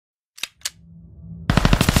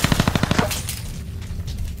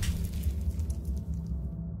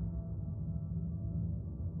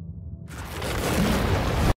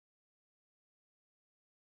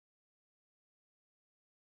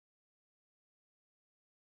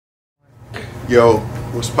Yo,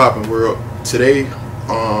 what's poppin', world? Today,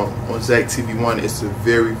 on Zach TV1, it's a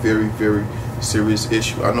very, very, very serious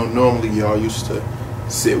issue. I know normally y'all used to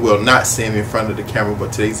not see me in front of the camera,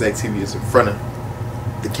 but today Zach TV is in front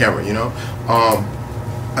of the camera, you know?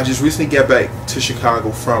 I just recently got back to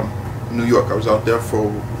Chicago from New York. I was out there for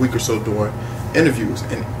a week or so doing interviews,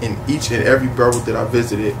 and in each and every borough that I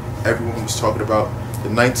visited, everyone was talking about the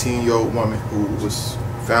 19-year-old woman who was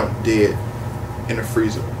found dead in a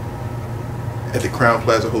freezer at the Crown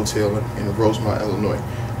Plaza Hotel in Rosemont, Illinois,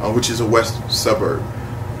 which is a west suburb.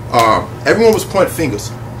 Everyone was pointing fingers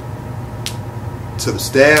to the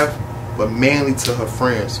staff, but mainly to her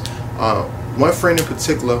friends. One friend in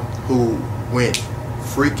particular who went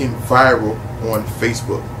freaking viral on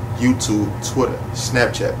Facebook, YouTube, Twitter,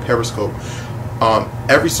 Snapchat, Periscope,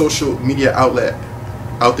 every social media outlet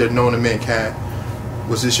out there known to mankind,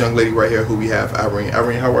 was this young lady right here who we have, Irene.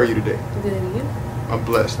 Irene, how are you today? Good, and you? I'm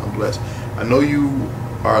blessed. I'm blessed. I know you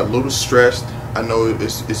are a little stressed. I know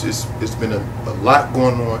it's been a lot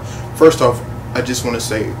going on. First off, I just want to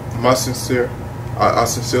say I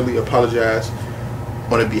sincerely apologize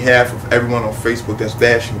on the behalf of everyone on Facebook that's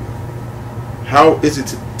bashing you. How is it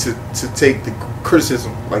to take the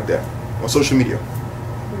criticism like that on social media?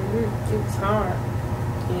 It was hard.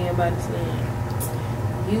 Everybody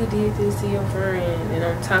saying, you did this to your friend, and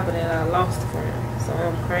on top of that, I lost a friend. So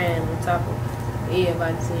I'm crying on top of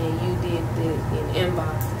everybody saying you did this in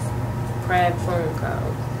inboxes, private phone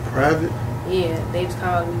calls. Private? Yeah, they was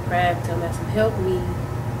calling me private, telling me some help me,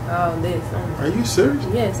 all this. Are you serious?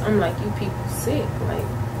 Yes, I'm like, you people sick. Like,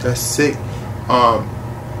 that's sick.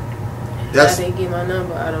 That's how they get my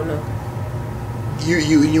number, I don't know.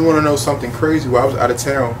 You want to know something crazy? While I was out of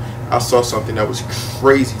town, I saw something that was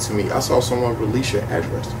crazy to me. I saw someone release your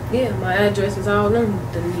address. Yeah, my address is all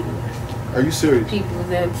on the media. Are you serious? People was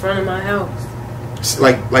in front of my house.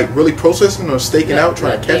 Like really processing or staking out,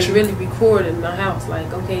 trying to catch you? They really recorded my house.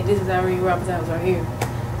 Like, okay, this is Irene Roberts' house right here.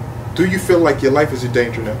 Do you feel like your life is in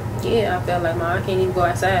danger now? Yeah, I felt like I can't even go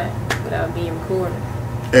outside without being recorded.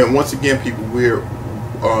 And once again, people, we're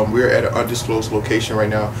at an undisclosed location right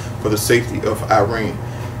now for the safety of Irene,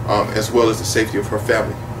 as well as the safety of her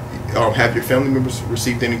family. Have your family members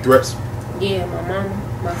received any threats? Yeah, my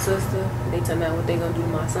mom, my sister, they tell me what they gonna do to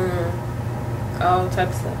my son, all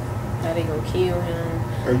types of stuff. How they gonna kill him?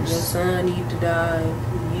 Your son need to die.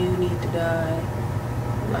 You need to die.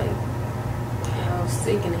 Like, how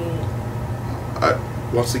sick in the head.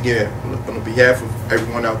 Once again, on behalf of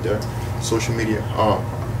everyone out there, social media,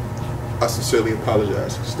 I sincerely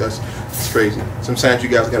apologize. That's crazy. Sometimes you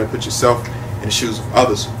guys gotta put yourself in the shoes of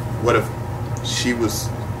others. What if she was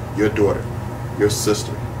your daughter, your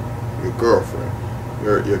sister, your girlfriend,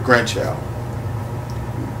 your grandchild?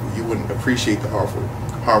 You wouldn't appreciate the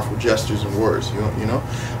harmful gestures and words, you know.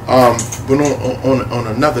 But on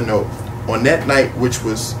another note, on that night, which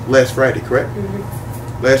was last Friday, correct?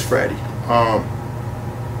 Mm-hmm. Last Friday,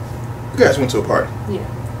 you guys went to a party. Yeah.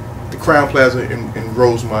 The Crown Plaza in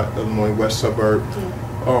Rosemont, Illinois, west suburb.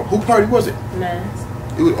 Yeah. Who party was it? Mine.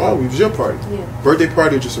 It was your party. Yeah. Birthday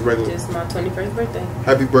party or just a regular? Just my 21st birthday.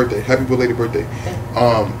 Happy birthday! Happy belated birthday.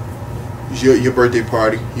 Your birthday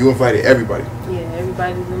party. You invited everybody. Yeah,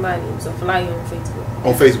 everybody was invited. It was a flyer on Facebook.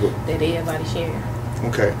 On Facebook. That everybody sharing.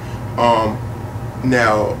 Okay.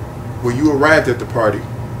 Now, when you arrived at the party,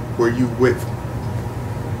 were you with?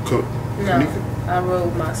 No, Kenneka? I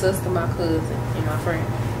rode my sister, my cousin, and my friend.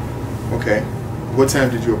 Okay. What time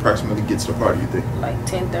did you approximately get to the party, you think? Like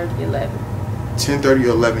 10:30, 11. 10:30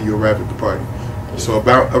 or 11, you arrived at the party. Yeah. So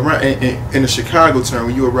about around in the Chicago term,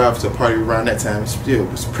 when you arrived to a party around that time, it's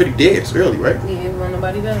pretty dead. It's early, right? Yeah, there wasn't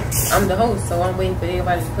nobody there. I'm the host, so I'm waiting for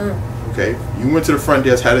everybody to come. Okay. You went to the front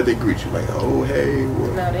desk. How did they greet you? Like, oh, hey.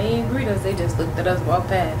 What? No, they didn't greet us. They just looked at us, walk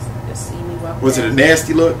past. Just see me walk past. Was it a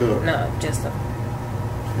nasty look? Or? No, just a,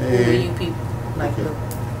 hey. Who are you people? Like, okay. Look.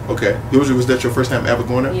 Okay. Was that your first time ever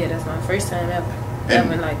going there? Yeah, that's my first time ever.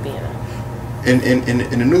 Ever like being there.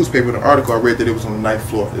 In the newspaper, the article I read that it was on the 9th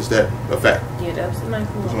floor. Is that a fact? Yeah, that was the 9th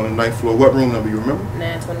floor. It was on the 9th floor. What room number you remember?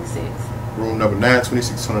 926. Room number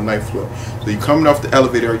 926 on the 9th floor. So you coming off the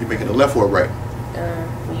elevator, are you making a left or a right?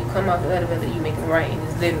 When you come off the elevator, you make a right, and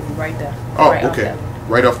it's literally right there. Oh, right, okay.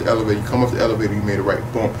 Right off the elevator. You come off the elevator, you made a right.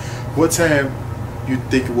 Boom. What time you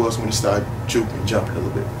think it was when it started jumping a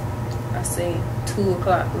little bit? I say 2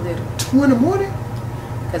 o'clock, literally. 2 in the morning?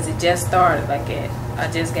 Because it just started like that. I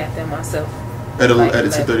just got there myself. At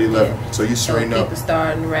 10:30, 11. Yeah. So you straighten up. People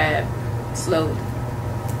started to arrive slowly.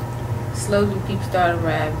 Slowly people started to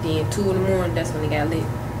arrive. Then 2 in the morning, that's when they got lit.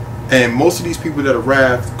 And most of these people that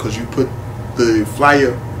arrived, because you put the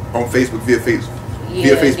flyer on Facebook via Facebook.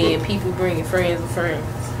 Yeah, via Facebook. Then people bringing friends of friends.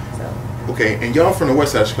 So. Okay, and y'all from the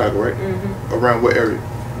west side of Chicago, right? Mm-hmm. Around what area?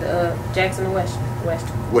 Jackson West.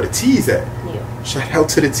 Where the T's at? Yeah. Shout out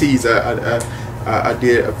to the T's. I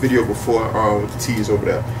did a video before with the T's over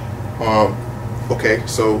there. Okay,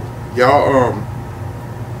 so y'all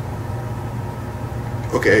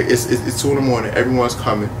okay, it's 2 in the morning. Everyone's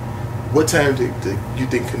coming. What time do you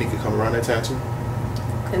think Kenneka come around that time too?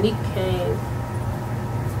 Kenneka came.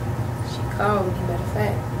 She called me. Matter of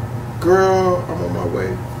fact. Girl, I'm on my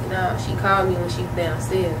way. No, she called me when she was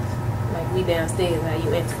downstairs. Like, we downstairs, how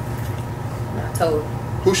you enter. And I told her.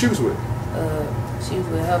 Who she was with? She was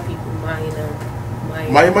with her people, Maya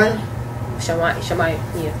and Maya? Shamaya,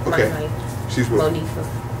 yeah. Okay. Maya. She's with Monifa.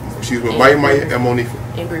 She's with Maya and Monifa.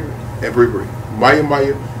 And Bree. And Bree.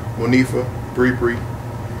 Maya, Monifa, Bree,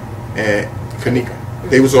 and Kenneka.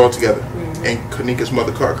 They was all together. And Kenneka's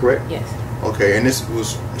mother car, correct? Yes. Okay, and this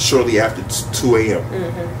was shortly after 2 a.m.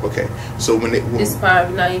 Okay, so when this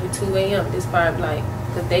probably not even 2 a.m. This probably like,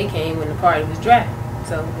 because they came when the party was dry.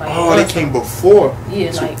 So like. Oh, they came before.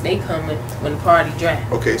 Yeah, like they coming when the party dry.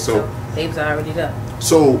 Okay, so they was already there.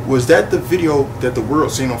 So was that the video that the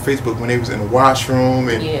world seen on Facebook when they was in the washroom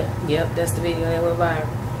and? Yeah, yep, that's the video that went viral.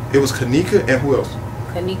 It was Kenneka and who else?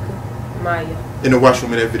 Kenneka, Maya. In the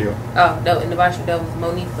washroom in that video. Oh, no, in the washroom that was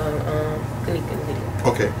Monifa and Kenneka in the video.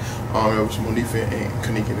 Okay, it was Monifa and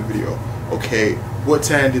Kenneka in the video. Okay, what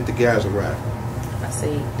time did the guys arrive? I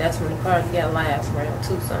say that's when the party got live around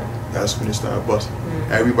 2 something. That's when it started busting.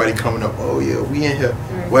 Everybody coming up. Oh yeah, we in here.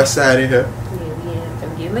 West side in here. Yeah, we in here.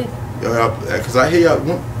 Gonna get lit. Because I hear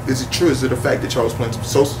y'all. Is it true? Is it the fact that y'all was playing some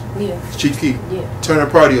Sosa? Yeah. Chief Key. Yeah. Turn the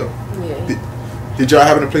party up. Yeah. Did y'all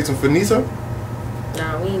happen to play some Finisa?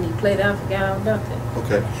 Nah, we ain't even played that. I forgot all about that.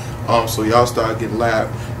 Okay. So y'all started getting live.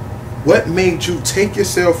 What made you take your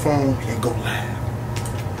cell phone and go live?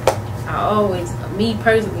 Me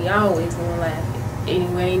personally, I always go live.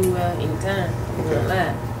 Anywhere, anytime. I'm going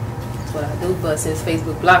live. That's what I do. But since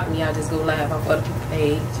Facebook blocked me, I just go live off other people's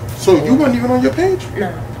page. So you weren't even on your page?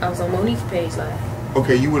 No, I was on Monifa's page live.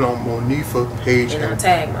 Okay, you went on Monifa's page. And I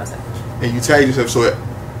tagged myself. And you tagged yourself, so it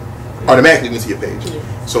automatically went to your page.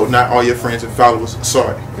 Yeah. So not all your friends and followers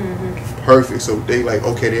saw it. Perfect. So they like,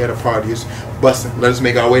 okay, they had a party, it's busting. Let us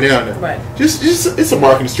make our way down there. Right. Just it's a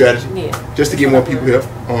marketing strategy. Yeah. Just to get more people here.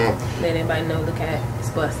 Let everybody know, look at it,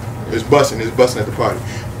 it's busting. It's busting. It's busting at the party.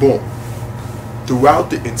 Boom. Throughout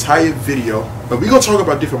the entire video, and we're gonna talk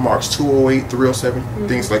about different marks, 208, 307,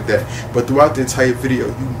 things like that. But throughout the entire video,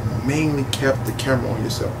 you mainly kept the camera on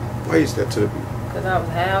yourself. Why is that to the people? Because I was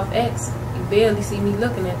half X. You barely see me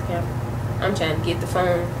looking at the camera. I'm trying to get the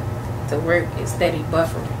phone to work instead of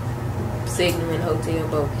buffering. Signal in hotel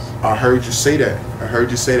bogus. I heard you say that.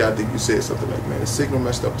 I think you said something like, man, the signal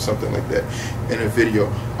messed up or something like that in a video.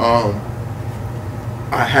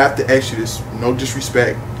 I have to ask you this, no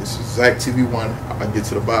disrespect. This is Zach TV1. I'll get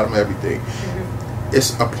to the bottom of everything.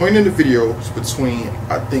 It's a point in the video between,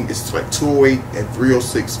 I think it's like 208 and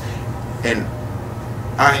 306, and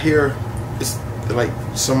I hear it's like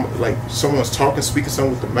someone's talking, speaking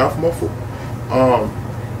something with the mouth muffled.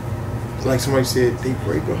 Like somebody said they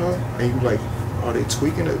raping her, and you like, are they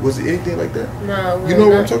tweaking it? Was it anything like that? No. You know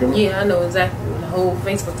what I'm talking about? Yeah, I know exactly what the whole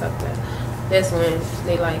Facebook talk about. That's when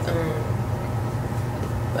they like,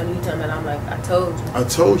 what are you talking about? I'm like, I told you. I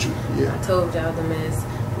told you, yeah. I told y'all them as,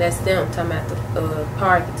 that's them talking about the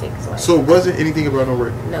party tickets. Like, so it wasn't anything about no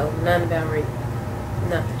rape? No, none about rape.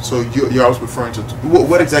 Nothing. So y'all was referring to,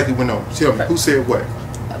 what exactly went on? Tell me, who said what?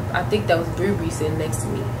 I think that was Bree sitting next to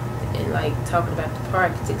me. And like talking about the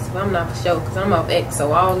party tickets, but I'm not for sure because I'm off X,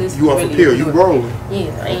 so all this. You off really a pill? You rolling?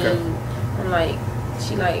 Yeah, and I'm like,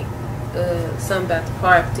 she like something about the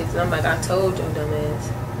party tickets. I'm like, I told your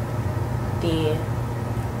dumbass. Then.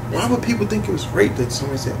 Why would people think it was rape? That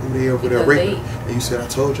somebody said, "Oh, they over there raping," and you said, "I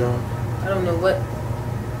told y'all." I don't know what.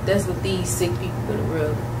 That's what these sick people in the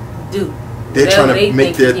world do. They're trying to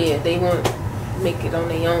make their. Yeah, they want to make it on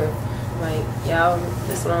their own. Like, y'all,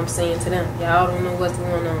 that's what I'm saying to them. Y'all don't know what's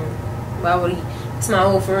going on. Why would he? It's my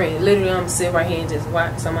old friend. Literally, I'm sit right here and just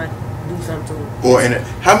watch somebody do something to him. Or in it.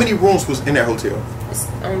 How many rooms was in that hotel? It's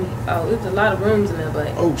only, it was a lot of rooms in there,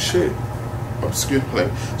 but. Oh shit! Excuse me.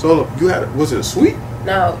 So you had, was it a suite?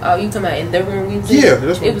 No, you talking about in the room we was in? Yeah,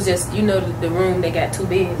 that's what it was just, the room they got 2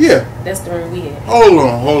 beds. Yeah. That's the room we had.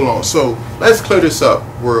 Hold on. So let's clear this up,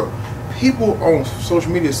 world. People on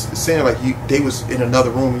social media saying like they was in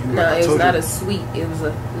another room. And no, it was not a suite. It was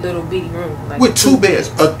a little bitty room. Like with 2 beds,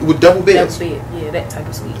 with double beds. Double bed, yeah, that type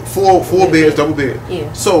of suite. Four beds, double bed.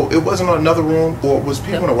 Yeah. So it wasn't another room, or was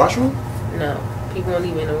people in the washroom? No, people weren't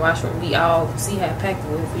even in the washroom. We all see how packed it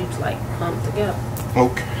was. We was like humped together.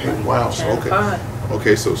 Okay. Like, wow. So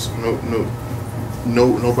okay. So no.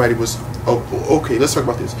 nobody was. Oh, okay, let's talk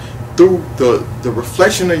about this. Through the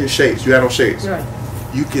reflection of your shades, you had on shades. Right.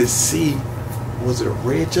 You could see. Was it a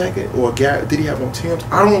red jacket or a guy? Did he have on Tim's?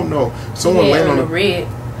 I don't know. Someone laying on a red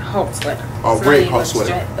Hulk sweater. A red Hulk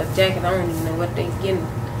sweater. A jacket. I don't even know what they getting.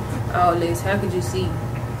 All this. How could you see?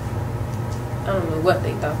 I don't know what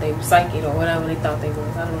they thought they were psychic or whatever they thought they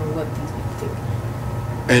was. I don't know what these people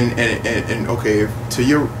think. And okay, to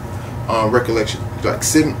your recollection, like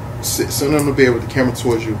sitting on the bed with the camera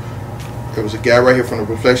towards you, there was a guy right here from the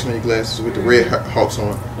reflection of your glasses with the red Hawks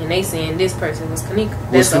on. And they saying this person was Kenneka.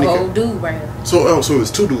 That's the whole dude right here. So it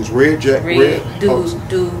was two dudes, red dude,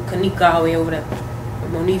 Kenneka all the way over there,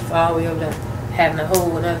 Monifa all the way over there, having a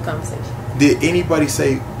whole another conversation. Did anybody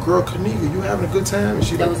say, "Girl, Kenneka, you having a good time?" And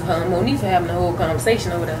she that was her and Monifa having a whole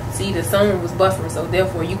conversation over there. See, the song was buffering, so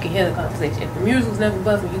therefore you can hear the conversation. If the music was never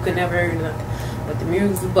buffering, you could never hear nothing. But the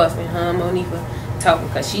music was buffering. Her and Monifa talking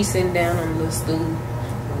because she's sitting down on a little stool.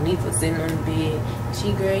 Monifa sitting on the bed.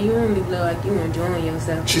 She, girl, you only look like you enjoying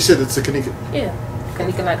yourself. She said it to Kenneka. Yeah,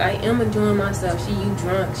 Kenneka like, I am enjoying myself. She, you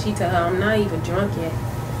drunk? She tell her, I'm not even drunk yet.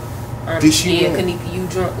 Did she? Yeah, Kenneka, you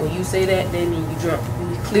drunk? When you say that mean you drunk.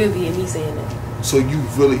 You clearly hear me saying that. So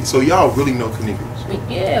y'all really know Kenneka?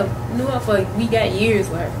 Yeah, knew her for, we got years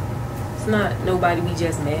with her. It's not nobody we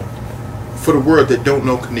just met. For the world that don't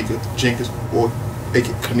know Kenneka Jenkins or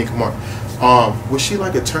Kenneka Martin, was she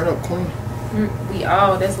like a turn up queen? We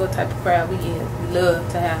all, that's what type of crowd we is. We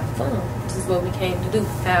love to have fun. This is what we came to do,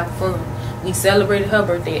 have fun. We celebrated her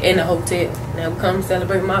birthday in a hotel. Now we come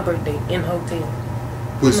celebrate my birthday in a hotel.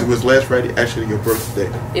 Was last Friday actually your birthday?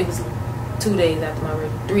 It was 2 days after my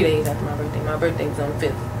birthday, 3 days after my birthday. My birthday was on the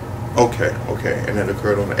 5th. Okay. And that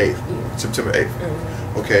occurred on the 8th, yeah. September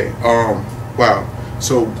 8th. Okay, wow.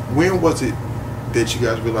 So when was it that you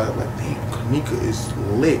guys realized, like, damn, Kenneka is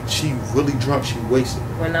lit. She really drunk, she wasted.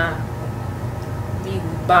 When we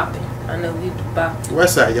bopping. I know we bopping.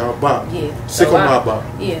 West side, y'all bop. Yeah. Sick on my bop.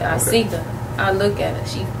 Yeah, I see her. I look at her.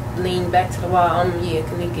 She leaned back to the wall. Yeah,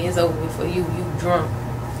 Kenneka, it's over for you. You drunk.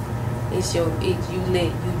 You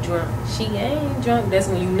lit. You drunk. She ain't drunk. That's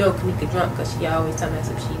when you know Kenneka drunk, because she always telling us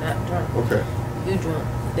if she not drunk. Okay. You drunk.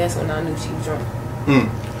 That's when I knew she was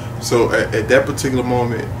drunk. So at that particular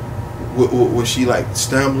moment, was she like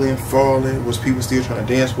stumbling, falling? Was people still trying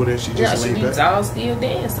to dance with her? She just leaned back? She was all still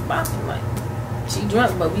dancing, bopping like. She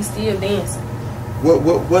drunk, but we still dancing.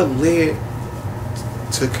 What led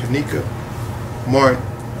to Kenneka Martin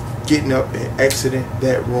getting up and exiting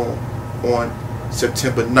that room on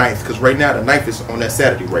September 9th? Because right now the 9th is on that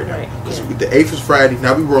Saturday right now. Because the 8th is Friday.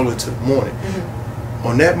 Now we roll into the morning.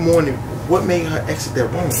 On that morning, what made her exit that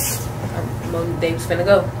room? They was finna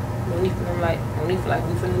go. Monifa like,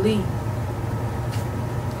 we finna leave.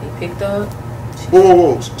 They picked her up.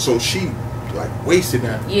 Whoa. So she like wasted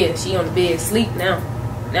now? Yeah, she on the bed, sleep now.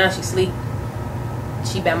 Now she sleep.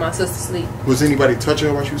 She by my sister sleep. Was anybody touching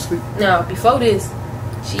her while she was asleep? No, before this,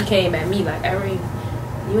 she came at me like, Irene,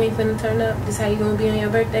 you ain't finna turn up? This how you gonna be on your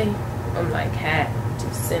birthday? I'm like, hi.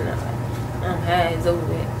 Just sitting there like, I'm high, it's over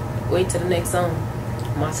with. Wait till the next song.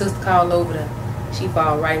 My sister called over there. She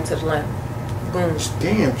fall right into the lamp. Boom.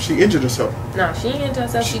 Damn, she injured herself. No, she ain't injured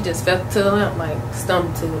herself. She just fell to the lamp, like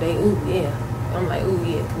stumbled to it. Ooh, yeah. I'm like, ooh,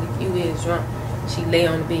 yeah, you is drunk. She lay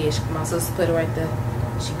on the bed. My sister put her right there.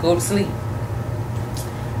 She go to sleep.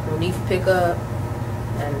 Monifa pick her up.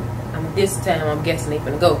 And this time, I'm guessing they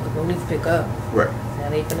finna go. Because Monifa pick her up. Right. Now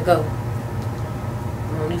they finna go.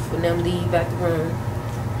 Monifa and them leave out the room.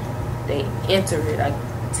 They enter it like,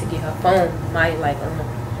 to get her phone. Maya like,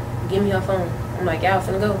 give me her phone. I'm like, y'all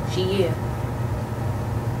finna go. She, yeah.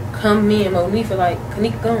 Come in, Monifa like,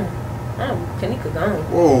 Kenneka gone. Kenneka gone.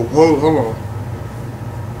 Whoa, hold on.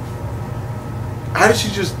 How did she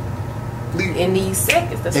just leave? In these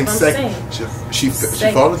seconds, that's what I'm saying. She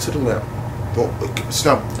fall into the lamp.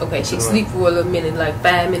 Stop. Okay, she sleep for a little minute, like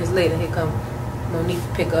 5 minutes later, here come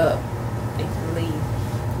Monifa pick her up. They can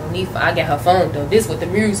leave. Monifa, I got her phone though. This what the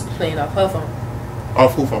music playing off her phone.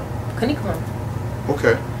 Off who phone? Kenneka phone.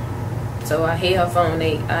 Okay. So I hear her phone.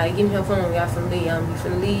 I give me her phone. Y'all finna leave. You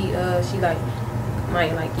finna leave? She like,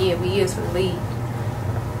 Mike like, yeah, we is finna leave.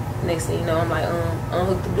 Next thing you know, I'm like,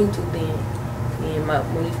 unhook the Bluetooth then. Me and my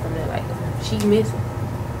Monifa from there like, she missing.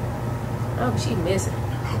 Oh, she missing.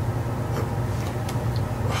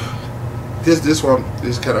 This one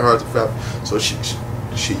is kind of hard to fathom. So she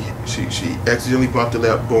accidentally bumped the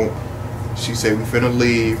lap. Boom. She said, "We finna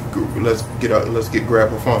leave. Let's get out. Let's grab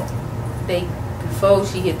her phone." Before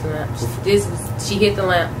she hit the lamp. She hit the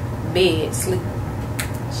lamp. Bed sleep.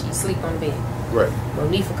 She sleep on the bed. Right.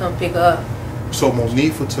 Monifa come pick her up. So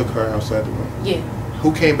Monifa took her outside the room. Yeah.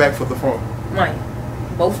 Who came back for the phone? Maya.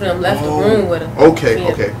 both of them left the room with her.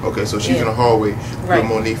 Okay. So she's in the hallway with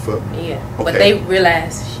Monifa. Yeah. Okay. But they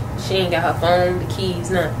realized she ain't got her phone, the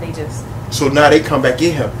keys, nothing. They just. So now they come back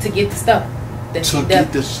in here to get the stuff. To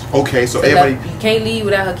get this. Okay. So everybody. You can't leave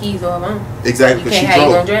without her keys or her phone. Exactly. Because she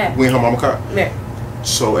drove. We in her mama car. Yeah.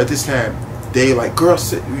 So at this time, they like, girl,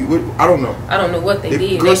 sit. I don't know. I don't know what they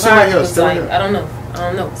did. Girl, they probably was like, I don't know.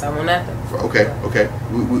 Because I went after. Okay.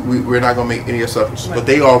 We're not gonna make any assumptions, but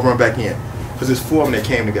they all run back in because it's 4 of them that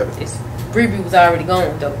came together. Bree was already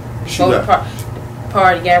gone though. Before the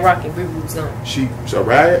party got rocking, Bree was gone. She a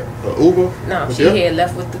ride, an Uber? No, she had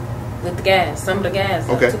left with the guys. Some of the guys.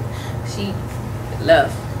 Okay. She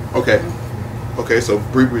left. Okay. Okay. So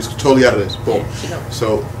Bree was totally out of this. Boom. Yeah, she gone.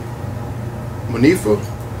 So Monifa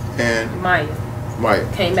and Maya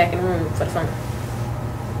came back in the room for the phone.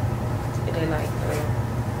 And they like,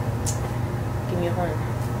 give me your phone.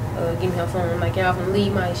 Give me her phone. I'm like, y'all finna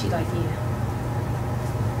leave Maya? She like, yeah.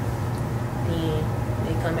 Then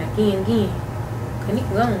they come back in again.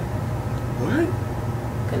 Kenneka gone. What?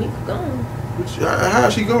 Kenneka gone. How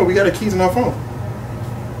she going? We got her keys in our phone.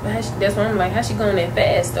 But that's what I'm like. How she going that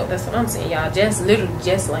fast though? That's what I'm saying, y'all. Just literally,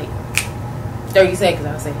 just like 30 seconds.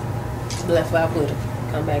 I'll say. She left out with her.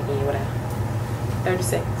 Come back in without 30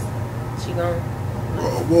 seconds. She gone.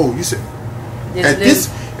 Whoa! You said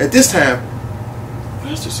at this time.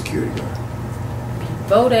 Where's the security guard?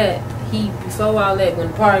 Before all that, when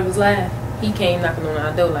the party was live, he came knocking on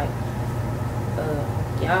our door like,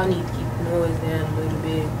 y'all need to keep the noise down a little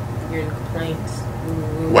bit. Hearing complaints.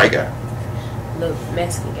 White guy. Little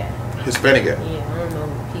Mexican guy. Hispanic guy. Yeah, I don't know.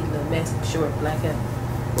 He's a little Mexican, short, black guy.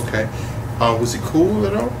 Okay. Was he cool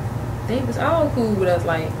at all? They was all cool with us.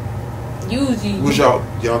 Like, usually. Was y'all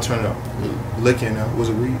turning up? Licking up? Was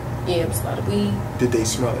it weed? Yeah, it was a lot of weed. Did they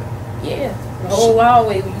smell it? Yeah. The whole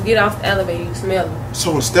hallway, when you get off the elevator, you smell it.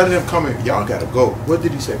 So instead of them coming, y'all gotta go. What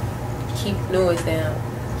did he say? Keep the noise down.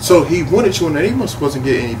 So he wanted you in there. He wasn't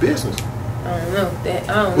getting any business. I don't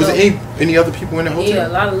know. Was there any other people in the hotel? Yeah, a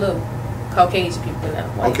lot of little Caucasian people in there.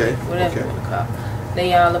 Okay. Whatever you want to call.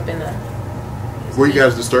 They all up in there. Were you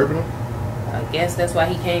guys disturbing him? I guess that's why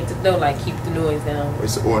he came to the door, like, keep the noise down.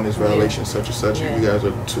 It's an ordinance violation, such and such. Yeah. You guys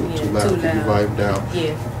are too loud. Keep your volume down.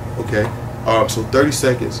 Yeah. Okay. So 30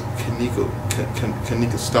 seconds.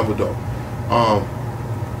 Kenneka stumbled off.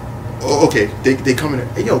 Okay. They come in there.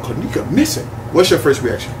 Hey, yo, Kenneka missing. What's your first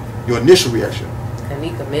reaction? Your initial reaction?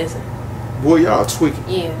 Kenneka missing. Boy, y'all tweaking.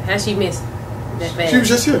 Yeah. How she missing? That fast? She was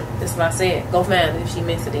just here. That's what I said. Go find her if she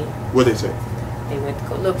missed it then. What they say? They went to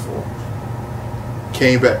go look for her.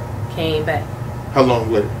 Came back. How long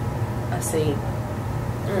later? I say, I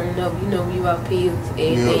don't know. You know, you out pills,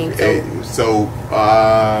 everything. So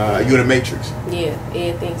you in the Matrix? Yeah,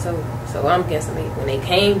 everything. So I'm guessing when they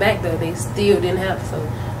came back though, they still didn't have. So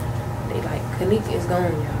they like, Kenneka is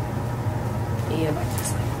gone, y'all. Everybody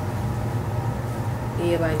just like,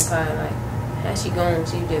 everybody's probably like, how she gone?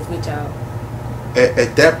 She just with y'all.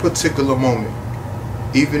 At that particular moment,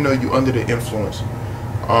 even though you under the influence,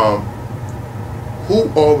 who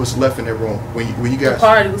all was left in that room when you guys? The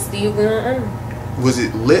party was still going on. Was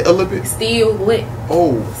it lit a little bit? Still lit.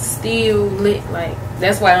 Oh. Still lit. Like,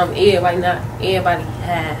 that's why everybody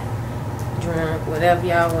high, drunk, whatever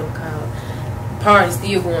y'all want to call it. Party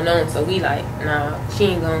still going on. So we like, nah, she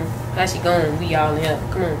ain't gone. How she gone? We all in here.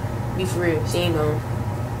 Come on, be for real. She ain't gone.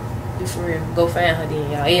 Be for real. Go find her then,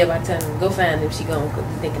 y'all. Everybody telling them, go find her if she gone. Cause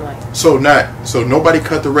we thinking like. So nobody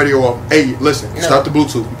cut the radio off. Hey, listen, stop the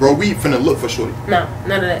Bluetooth, bro. We finna look for shorty. No,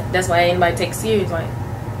 none of that. That's why ain't nobody take it serious. Like,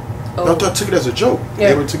 I thought I took it as a joke. Yeah.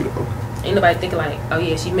 Everybody took it. Okay. Ain't nobody thinking like, oh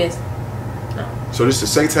yeah, she missed. No. So this is the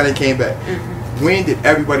second time they came back. Mm-hmm. When did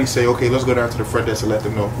everybody say, okay, let's go down to the front desk and let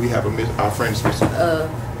them know we have our friends missing?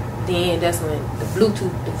 Then that's when the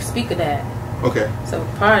Bluetooth, the speaker died. Okay. So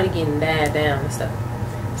the party getting died down and stuff.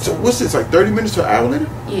 So what's this, like 30 minutes to an hour later?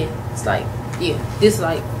 Yeah, it's like, yeah, this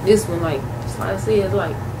one, like I said, it's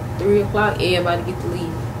like 3 o'clock, everybody get to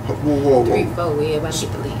leave. Whoa. 3, 4, everybody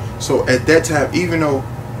get to leave. So at that time, even though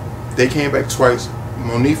they came back twice,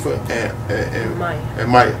 Monifa and Maya.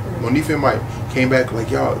 Mm-hmm. Monifa and Maya came back like,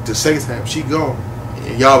 y'all, the second time, she gone.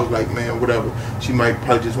 And y'all was like, man, whatever. She might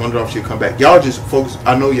probably just wondered if she'll come back. Y'all just focus.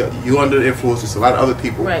 I know you under the influence. There's a lot of other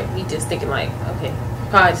people. Right. We just thinking like, okay,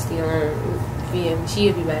 party's still on. Yeah,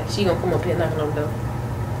 she'll be back. She gonna come up here knocking on the door.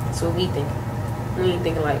 That's what we thinking. We ain't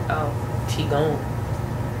thinking like, oh, she gone.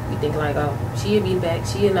 We thinking like, oh, she'll be back.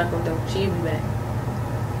 She'll knock on the door. She'll be back.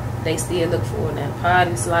 They still look for her now.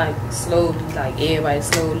 Party's like slowly, like everybody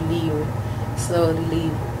slowly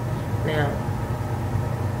leaving. Now,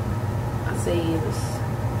 I say it was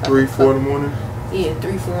 3, 4 in the morning? Yeah,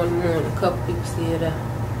 3, 4 in the morning. A couple people still there.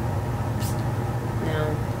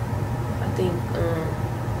 Now,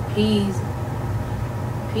 think Peas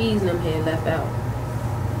and them had left out.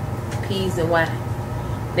 Peas and Y.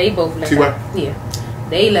 They both left out. Yeah.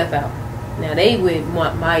 They left out. Now they with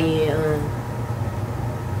Maya and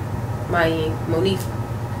Monifa.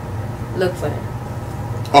 Look for them.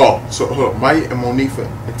 Oh, so Maya and Monifa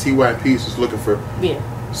and T.Y. and Peas was looking for. Yeah.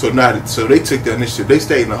 So now, so they took the initiative. They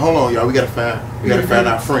stayed. Now, hold on, y'all. We gotta find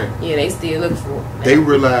our friend. Yeah, they still looking for it. They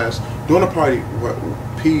realized during the party,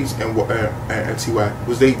 Peas and T.Y.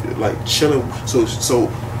 was they like chilling. So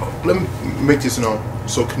let me make this known.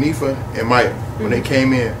 So Kenneka and Maya, when they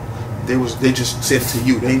came in, they just said it to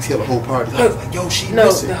you. They didn't tell the whole party. I was like, yo, she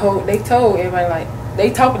missing. They told everybody, like, they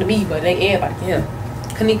talking to me, but everybody can hear.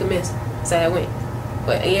 Kenneka missing. So I went,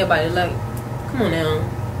 but everybody like, come on now.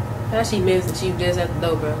 How she missing? She just at the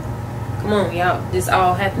door, bro. Come on, y'all. This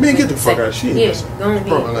all happened. Man, get the fuck out. She ain't missing. Go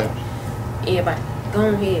ahead. Everybody, go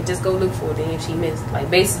ahead. Just go look for it. And if she missed, like,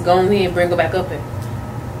 basically, go ahead and bring her back up here.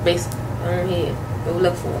 Basically, go ahead. Go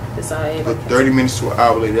look for her. That's all everybody. But 30 minutes to an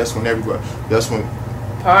hour later, that's when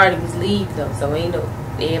party was leaving though, so ain't no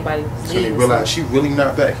everybody was leaving. So they realized she really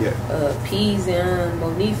not back yet. Peas and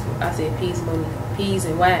Monifa. I said Peas and Monifa. Peas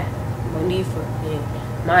and Y. Monifa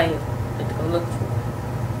and Maya went to go look for her.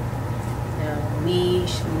 Now me,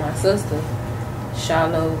 my sister,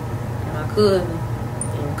 Charlotte, my cousin,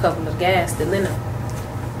 and a couple of guys still in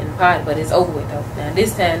the party, but it's over with though. Now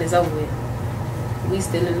this time it's over with. We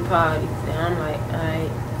still in the party. And I'm like, alright.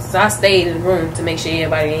 So I stayed in the room to make sure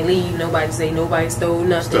everybody ain't leave. Nobody say nobody stole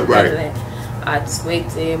nothing. Right. That. I just wait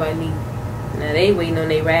till everybody leave. Now they waiting on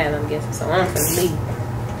their ride, I'm guessing. So I'm finna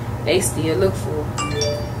leave. They still look for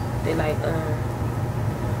her. They like,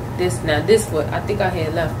 this what I think I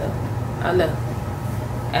had left though. I left.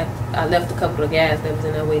 I left a couple of guys that was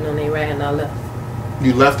in there waiting on their ride, and I left.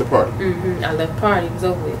 You left the party? I left the party. It was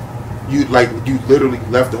over with. You literally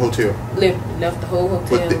left the hotel? Literally left the whole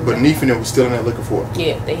hotel. But Neef and them was still in there looking for her?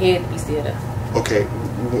 Yeah, they had to be still there. Okay.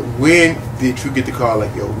 When did you get the call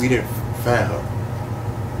like, yo, we didn't find her?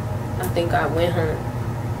 I think I went home.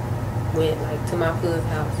 Went like to my cousin's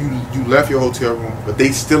house. You left your hotel room, but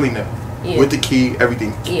they still in there. Yeah. With the key,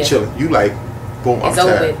 everything, chilling. You like, boom, it's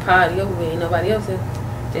over with, party over with, ain't nobody else there.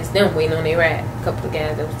 Just them waiting on their ride. A couple of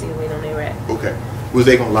guys that was still waiting on their ride. Okay. Was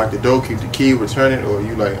they gonna lock the door, keep the key, return it, or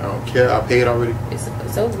you like, I don't care, I paid already?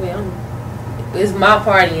 It's over with. It's my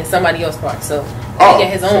party and somebody else's party, so he got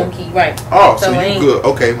his own key, right? Oh, so you good?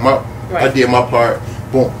 Okay, I did my part.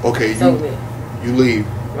 Boom. Okay, you leave.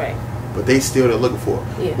 Right. But they still there looking for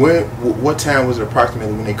her. Yeah. What time was it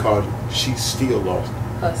approximately when they called you? She's still lost.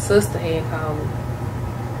 Her sister had called me.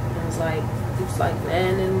 It was like 9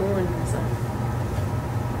 in the morning or something.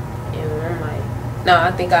 And I'm like, no,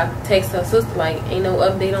 I think I text her sister like, ain't no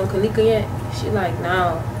update on Kenneka yet. She like,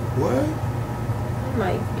 no. What? I'm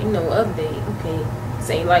like, ain't no update. Okay.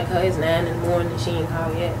 Say like her, it's 9 in the morning and she ain't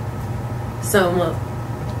called yet. So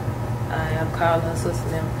I'm calling her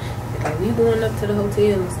sister now. It's like, we going up to the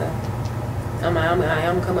hotel and stuff. I'm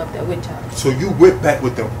gonna come up there with y'all. So you went back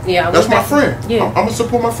with them? Yeah, that's my friend. Yeah, I'm gonna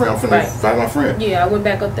support my friend. I'm finna find my friend. Yeah, I went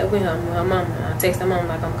back up there with her mama. I text her mom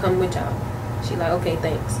like, I'm coming with y'all. She like, okay,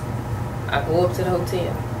 thanks. I go up to the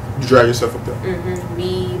hotel. You drive yourself up there?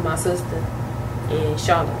 Me, my sister, and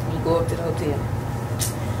Charlotte. We go up to the hotel.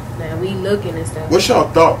 Now we looking and stuff. What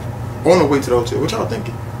y'all thought on the way to the hotel? What y'all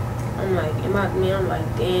thinking? I'm like, I'm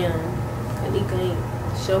like, damn, Kenneka ain't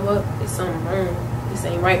show up. There's something wrong. This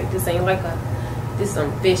ain't right. This ain't like her. This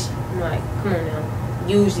some fishy. I'm like, come on now.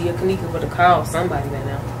 Usually a Kenneka would have called somebody by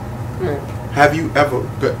now. Come on. Have you ever,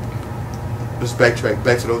 let's backtrack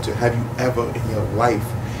back to the hotel. Have you ever in your life,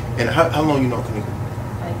 and how long you know Kenneka?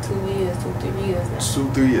 Like 2 years, 2-3 years now.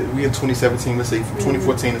 2-3 years. We in 2017, let's say from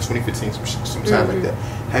 2014 to 2015, some time like that.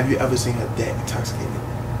 Have you ever seen her that intoxicated?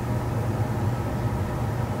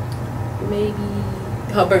 Maybe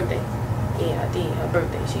her birthday. Yeah, I did. Her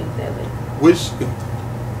birthday. She was that late.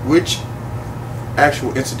 Which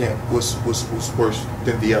actual incident was worse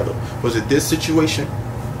than the other? Was it this situation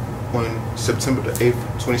on September the 8th,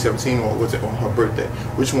 2017, or was it on her birthday?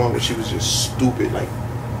 Which one was she was just stupid, like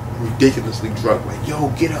ridiculously drunk, like, yo,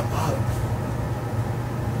 get up?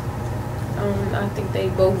 I think they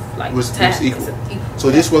both like was equal. So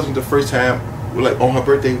this wasn't the first time, like on her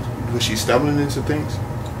birthday, was she stumbling into things?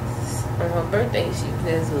 On her birthday, she was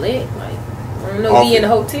just lit, like, I don't know, we in the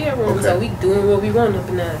hotel room, so we doing what we want up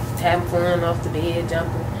in there, having fun off the bed,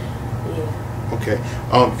 jumping. Yeah. Okay.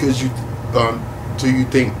 Because do you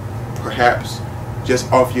think perhaps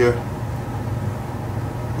just off your,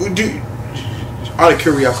 out of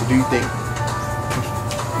curiosity, do you think?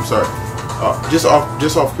 I'm sorry. Just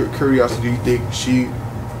off curiosity, do you think she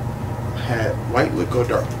had white liquor or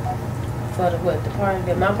dark? For the what? The party?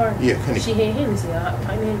 That my party? Yeah, Kenneka. She had Hennessy.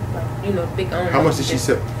 Like, you know, big owner. How much did she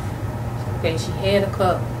sip? Okay, she had a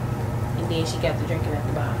cup, and then she got to drinking at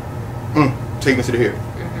the bottom. Taking it to the hair.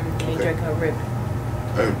 And drank her rib.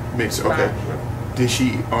 Mixer. Okay. Did she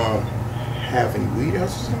have any weed or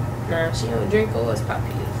something? Nah, she don't drink or it's pop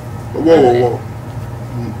pills. Whoa.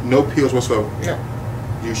 No pills whatsoever. No.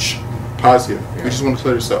 You positive? No. We just want to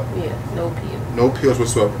clear this up. Yeah, no pills. No pills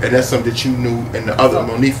whatsoever, and that's something that you knew, and the other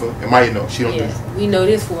Monifa and Maya know. She don't do that. We know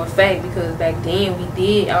this for a fact because back then we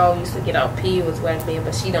did all used to get out pills back then,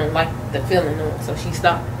 but she don't like the feeling of it, so she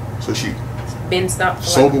stopped. So she been stopped.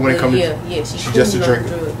 Sober when it comes to yeah, she just a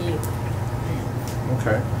drinker. Yeah.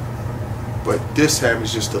 Okay. But this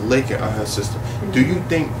happens just a linking on her system. Do you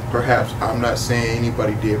think perhaps, I'm not saying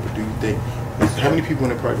anybody did, but do you think, how many people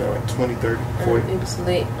in the party got like 20, 30, 40? It was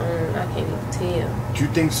late. I can't even tell. Do you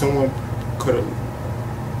think someone could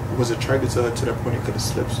have, was attracted to her to that point it could have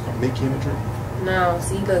slipped a Mickey in the drink? No,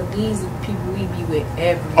 see, look, these people we be with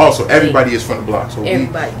every day. Also, everybody is from the block. So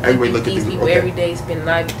everybody look at these people every day, spend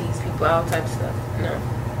life with these people, all types of stuff.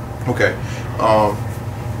 No. Okay.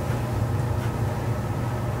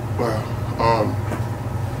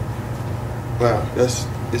 Wow, that's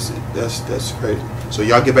crazy. So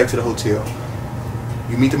y'all get back to the hotel.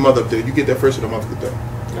 You meet the mother up there. You get there first, or the mother get there?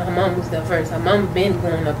 No, her mom was there first. Her mom been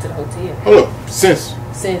going up to the hotel. Hold up, since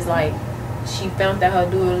like she found out her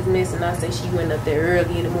daughter was missing. I say she went up there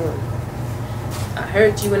early in the morning. I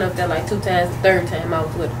heard she went up there like 2 times. The third time I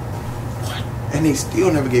was with her. What? And they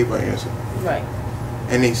still never gave her an answer. Right.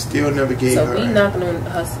 And they still never gave her. So we knocking on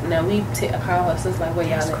her. Now we call her sister like, where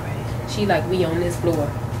y'all at? She like, we on this floor.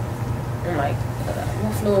 I'm like,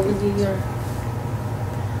 what floor was he on?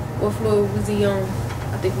 What floor was he on?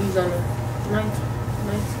 I think we was on the ninth.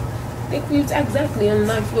 I think we was exactly on the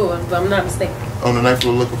 9th floor, if I'm not mistaken. On the 9th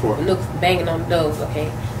floor looking for her? Look, banging on the doors,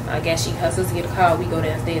 okay. I guess her sister get a call, we go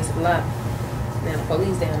downstairs to the lobby. Now the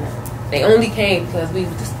police down there. They only came because we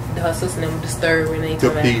was just, her sister and them were disturbed when they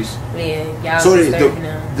come out. Yeah, y'all so disturbing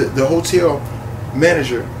them. The hotel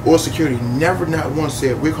manager or security never not once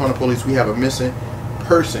said, we're calling the police, we have a missing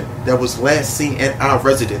person that was last seen at our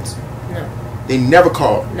residence. No. They never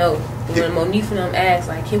called. No. When Monifa and them asked,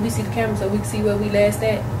 like, can we see the camera so we can see where we last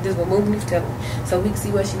at? This is what Monifa tell me. So we can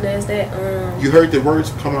see where she last at. You heard the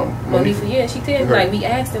words come out? Monifa, yeah, she tell me, like, we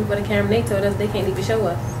asked them for the camera, they told us they can't even show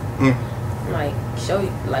us. Like, show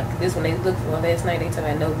you, like, this one they looked for last night, they told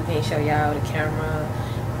us, no, we can't show y'all the camera.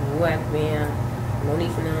 What, man?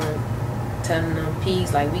 Monifa and them telling them,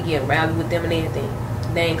 peace, like, we get rowdy with them and everything.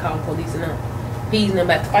 They ain't called the police and them. Peace and them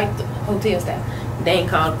about to fight the hotel staff. They ain't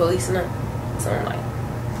called the police and them. So I'm like,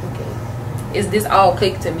 is this all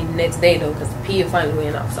clicked to me the next day though, because the pill finally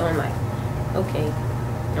went off. So I'm like, okay,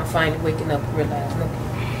 I'm finally waking up and realizing,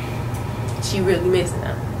 okay, she really missing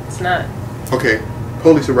now. It's not. Okay,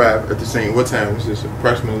 police arrived at the scene. What time is this?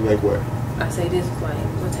 Approximately like what? I say this is like,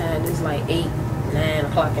 what time? This is like 8, 9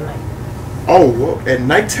 o'clock at night. Oh, well, at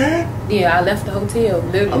nighttime? Yeah, I left the hotel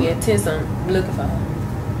literally at 10 something looking for her.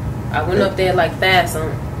 I went up there like 5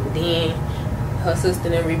 something. Then her sister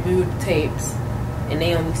then reviewed the tapes. And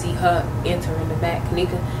they only see her entering the back.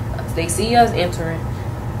 Kenneka, they see us entering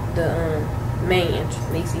the main entrance.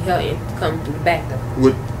 They see her coming through the back though.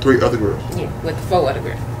 With 3 other girls? Yeah, with 4 other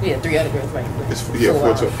girls. Yeah, 3 other girls right there. Yeah,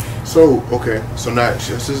 4 total. So, okay. So now,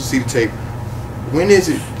 just to see the tape, when is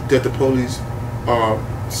it that the police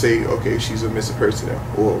say, okay, she's a missing person now?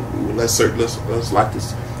 Or let's lock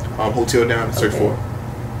this hotel down and search for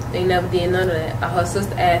her? They never did none of that. Her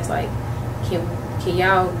sister asked, like, can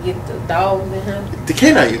y'all get the dogs in her? The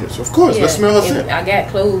canine units, of course. Yeah, let's smell her scent. I got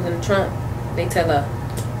clothes in the trunk. They tell her,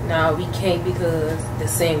 no, we can't because the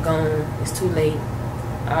scent gone. It's too late.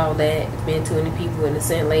 All that. It's been too many people and the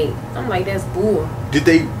scent late. I'm like, that's bull. Did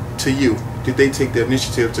they take the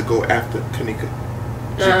initiative to go after Kenneka?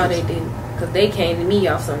 No, they didn't. Because they came to me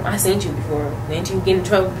off something. I seen you before. Didn't you get in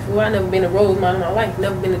trouble before? I never been a role model in my life.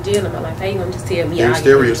 Never been to jail in my life. How you gonna just tell me? They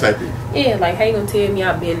stereotyping. Yeah, like how you gonna tell me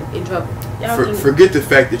I've been in trouble? Forget the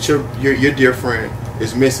fact that your dear friend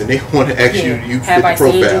is missing. They want to ask you fit the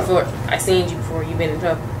profile. I seen you before. You've been in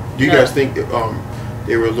trouble. Do you guys think that,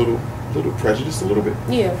 they were a little prejudiced a little bit?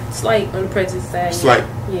 Yeah, slight on the prejudice side. Slight.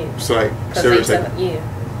 Yeah. Slight. Stereotyping. Yeah.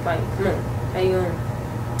 Like, come on. How you gonna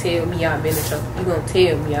tell me I've been in trouble? You gonna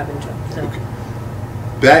tell me I've been in trouble? No.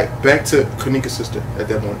 Okay. Back to Kenneka's sister at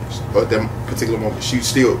that moment, or that particular moment. She's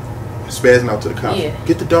still spazzing out to the cops. Yeah.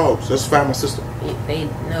 Get the dogs. Let's find my sister. Yeah, they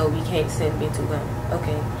know we can't send me too long.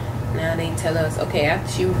 Okay. Now they tell us, okay,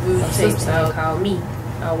 after she reviewed the tapes, I'll call me.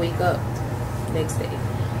 I'll wake up next day.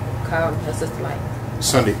 Call her sister like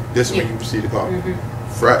Sunday. This is when you receive the call.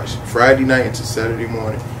 Friday night into Saturday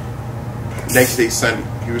morning. Next day, Sunday,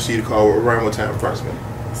 you received a call around what time approximately?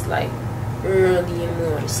 It's like early in the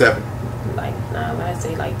morning. 7. Like, nah, I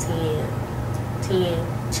say like 10.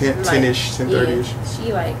 10-ish, 10:30-ish. Yeah,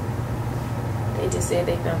 she like, they just said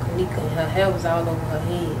they found Kenneka and her hair was all over her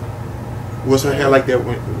head. Was her hair like that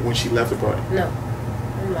when she left the party? No.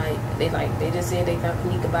 I'm like, they just said they found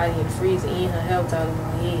Kenneka's body in the freezer and her hair was all over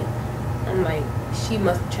her head. I'm like, she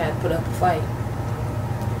must have tried to put up a fight.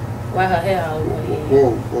 Why her hair all over her head?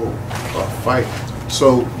 Whoa, a fight.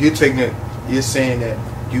 So you're saying that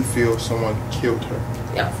you feel someone killed her?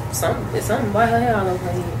 Yeah, something. Why her hair all over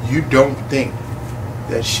her head? You don't think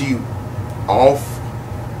that she off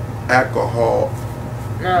alcohol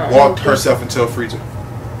walked herself into a freezer?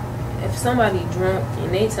 If somebody drunk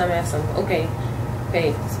and they tell me something, okay,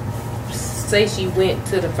 say she went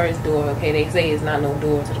to the first door, okay, they say it's not no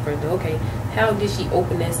door to the first door, okay, how did she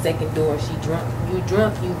open that second door? She drunk. You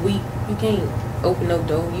drunk, you weak, you can't open no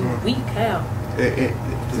door, you weak, how?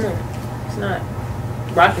 No, it's not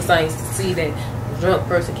rocket science to see that a drunk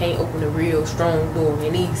person can't open a real strong door. They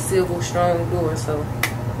need civil strong doors, so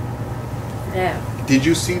yeah. Did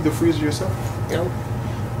you see the freezer yourself? No.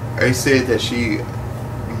 They said that she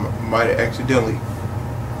might have accidentally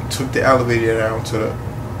took the elevator down to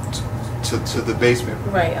the basement.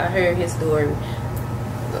 Right, I heard his story.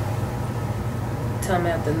 Talking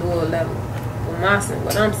about the lower level. Well,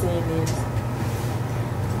 what I'm saying is,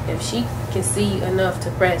 if she can see enough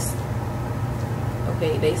to press,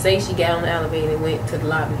 okay, they say she got on the elevator and went to the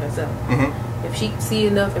lobby herself. If she can see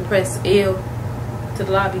enough and press L to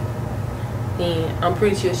the lobby, then I'm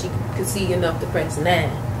pretty sure she could see enough to press 9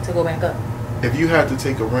 to go back up. If you had to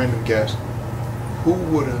take a random guess, who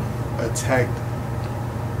would have attacked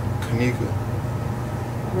Kenneka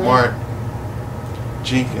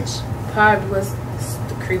Jenkins? Probably was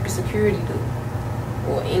the creepy security dude.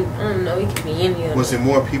 Or I don't know, it could be any other. Was it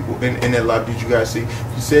more people in that lobby? Did you guys see?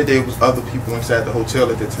 You said there was other people inside the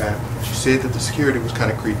hotel at the time. You said that the security was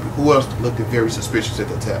kind of creepy. Who else looked very suspicious at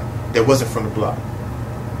the time? That wasn't from the block.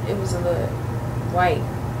 It was a little white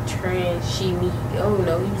trans shimmy. Oh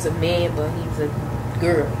no, he was a man, but he was a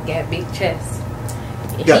girl. He got big chest.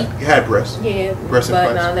 He had breasts. Yeah, breasts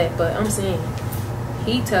and all that. But I'm saying,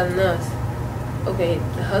 he telling us, okay,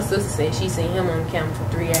 her sister said she seen him on camera for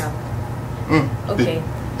 3 hours. Okay.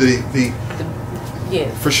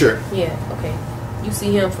 Yeah. For sure. Yeah. Okay. You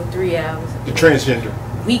see him for 3 hours. The transgender.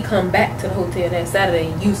 We come back to the hotel that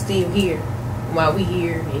Saturday, and you still here while we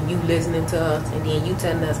here, and you listening to us, and then you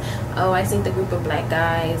telling us, oh, I seen the group of black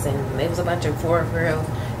guys, and there was a bunch of 4 girls.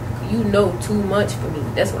 You know too much for me.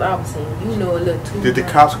 That's what I was saying. You know a little too much. Did the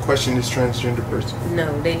cops question this transgender person?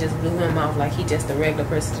 No, they just blew him off like he just a regular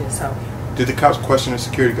person just talking. Did the cops question the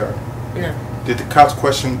security guard? No. Did the cops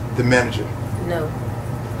question the manager? No.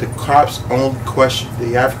 The cops only questioned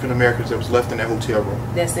the African Americans that was left in that hotel room.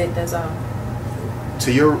 That's it. That's all.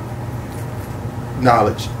 To your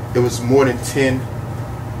knowledge, it was more than 10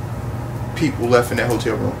 people left in that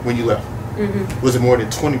hotel room when you left. Was it more than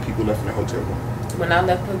 20 people left in that hotel room? When I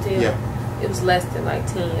left the hotel? Yeah. It was less than like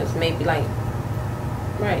 10. It was maybe like,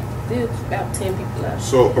 right, there was about 10 people left.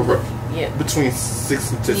 So, yeah. Between 6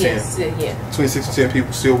 to 10? Yes, yeah. Between 6 and 10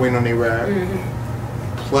 people still waiting on their ride.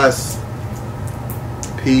 Plus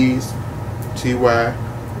Peas, T.Y.,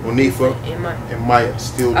 Monifa, and Maya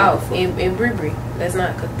still looking for. And Bree. That's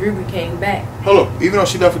not, because Bree came back. Hold up. Even though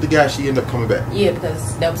she left with the guy, she ended up coming back. Yeah,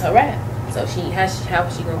 because that was her ride. So how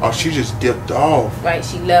was she going to? Oh, she just dipped off. Right,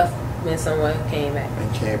 she left when someone came back.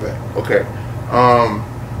 And came back.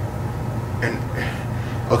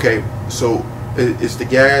 Okay. So it's the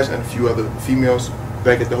guys and a few other females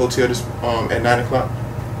back at the hotel at 9 o'clock.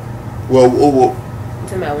 Well.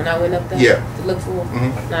 Talking about when I went up there to look for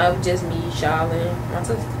her. Now it was just me, Charlotte, and my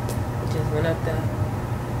sister. We just went up there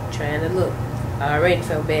trying to look. I already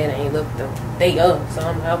felt bad. I ain't looked them. They up, so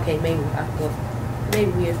I'm like, okay, maybe I can go.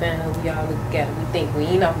 Maybe we'll find her. We all look together. We think we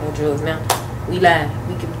ain't off no drugs now. We lie.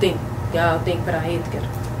 We can think. Y'all think, put our head together.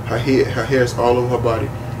 Her hair is all over her body.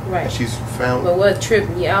 Right. And she's found. But what tripped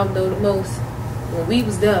me out though the most, when we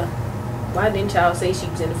was there, why didn't y'all say she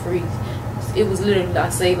was in the freezer? It was literally, I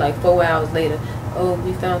say like 4 hours later, oh,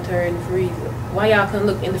 we found her in the freezer. Why y'all couldn't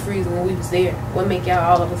look in the freezer when we was there? What make y'all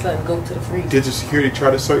all of a sudden go to the freezer? Did the security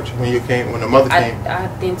try to search when the mother came? I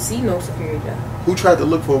didn't see no security. Who tried to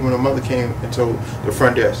look for her when the mother came and told the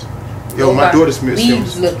front desk? Yo, my daughter's missing. We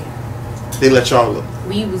was looking. They let y'all look.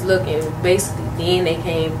 We was looking. Basically, then they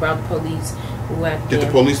came, brought the police. Did the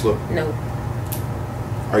police look? No.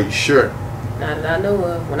 Are you sure? Not that I know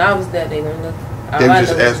of. When I was there, they weren't looking. They were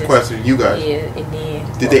just asking questions. You guys. Yeah, and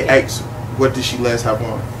then. Did they ask, what did she last have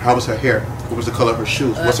on? How was her hair? What was the color of her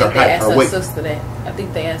shoes? What's her height, her weight? I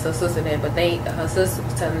think they asked her sister that, but her sister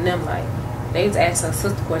was telling them, like, they was asking her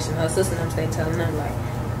sister question. Her sister and them stayed telling them, like,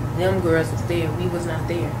 them girls was there, we was not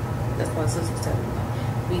there. That's what her sister was telling them.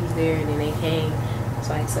 Like, we was there and then they came. It's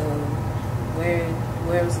like, so where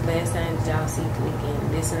was the last time did y'all see Kenneka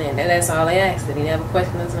and this and that? That's all they asked. They never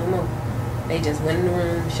questioned us no more. They just went in the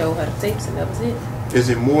room, showed her the tapes, and that was it. Is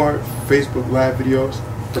it more Facebook Live videos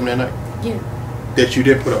from that night? Yeah. That you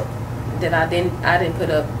didn't put up? That I didn't put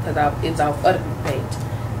up because it was off other people's page.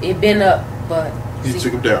 It been up, but you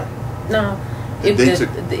took them down. No,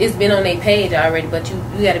 it's been on their page already. But you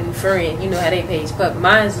got to be friend. You know how they page public.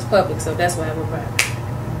 Mine is public, so that's why I went private.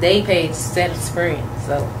 They page set as friend,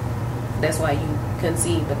 so that's why you couldn't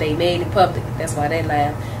see. But they made it public. That's why they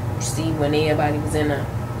laughed. You see when everybody was in there,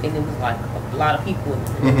 and it was like a lot of people,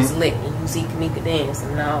 and it was lit, and you see Kenneka dance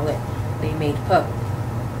and all that. They made it public,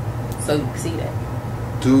 so you can see that.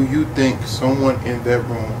 Do you think someone in that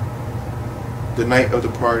room, the night of the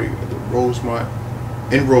party at the Rosemont,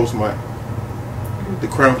 the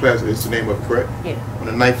Crown Plaza is the name of it, correct? Yeah. On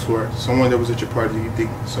the 9th floor, someone that was at your party, do you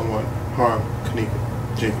think someone harmed Kenneka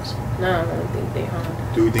Jenkins? No, I don't think they harmed her.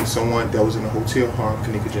 Do you think someone that was in the hotel harmed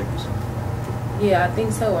Kenneka Jenkins? Yeah, I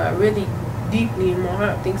think so. I really deeply in my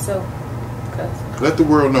heart think so. Let the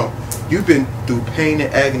world know. You've been through pain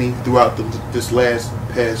and agony throughout this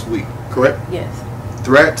past week, correct? Yes.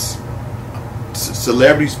 Threats,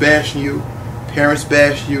 celebrities bashing you, parents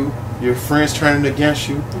bashing you, your friends turning against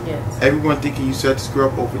you. Yes. Everyone thinking you set this girl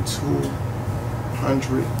up over $200. And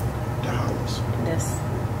that's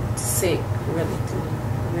sick, really,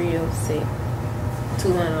 real sick.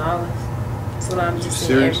 $200. That's what I'm just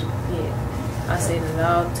saying. Yeah. I say it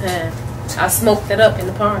all the time. I smoked that up in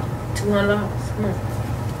the party. $200. Come on.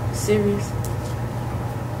 Serious.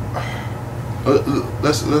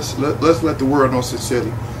 Let's let the world know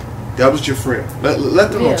sincerely. That was your friend.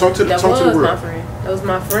 Let them know. Talk to the world. That was my friend. That was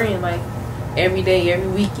my friend. Like every day, every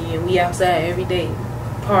weekend, we outside every day,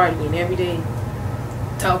 partying every day,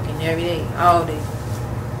 talking every day, all day.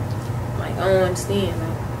 Like I don't understand.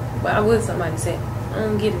 Like why would somebody say? I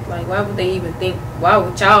don't get it. Like why would they even think? Why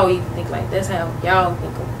would y'all even think like that's how y'all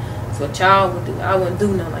think of? That's what y'all would do. I wouldn't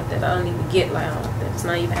do nothing like that. I don't even get like all that. It's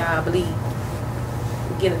not even how I believe.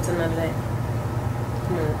 Get into none of that.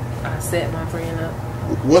 I set my friend up.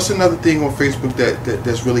 What's another thing on Facebook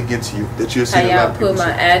that's really getting to you that you're seeing? How y'all put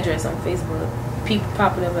my address on Facebook? People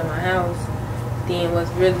popping up at my house. Then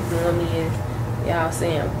what's really doing me is y'all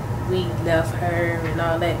saying we left her and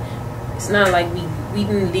all that. It's not like we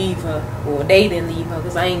didn't leave her or they didn't leave her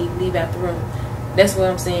because I ain't even leave out the room. That's what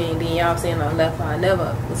I'm saying. Then y'all saying I left her. I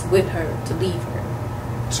never was with her to leave her.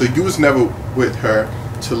 So you was never with her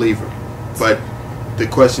to leave her, but. The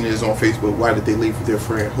question is on Facebook, why did they leave with their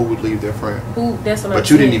friend? Who would leave their friend? Who? That's what I'm saying. But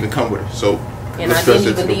you didn't even come with her, so. And I didn't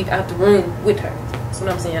even leave out the room with her. That's what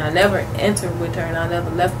I'm saying. I never entered with her, and I never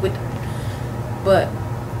left with her. But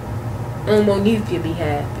on Monique's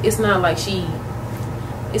behalf, it's not like she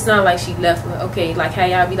left her. Okay, like how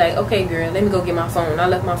y'all be like, okay, girl, let me go get my phone. I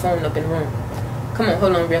left my phone up in the room. Come on,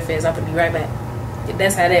 hold on, real fast. I'm gonna be right back.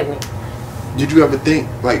 That's how that went. Did you ever think,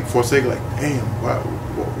 like, for a second, like, damn,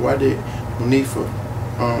 why did Monique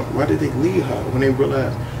why did they leave her when they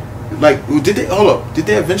realized? Like, did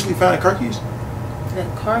they eventually find the car keys? The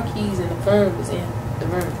car keys and the phone was in the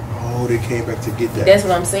room. Oh, they came back to get that. That's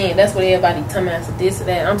what I'm saying. That's what everybody telling me after this or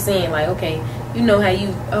that. I'm saying like, okay, you know how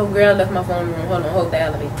you? Oh, girl, I left my phone in the room. Hold on, hold the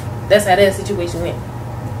elevator. That's how that situation went.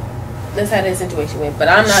 But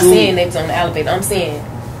I'm not saying they was on the elevator. I'm saying,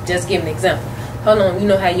 just give an example. Hold on, you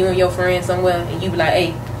know how you and your friend somewhere and you be like,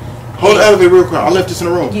 hey. Hold the elevator real quick. I left this in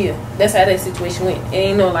the room. Yeah, that's how that situation went. It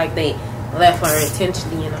ain't no like they left her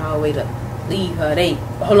intentionally in the hallway to leave her. They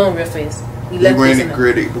hold on real fast. We ran it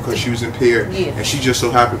gritty because she was impaired. Yeah. And she just so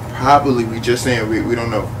happened, probably we just saying we don't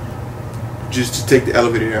know. Just to take the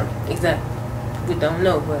elevator down. Exactly. We don't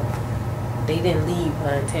know, but they didn't leave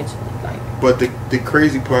her intentionally. Like. But the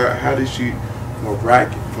crazy part, how did she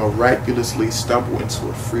miraculously stumble into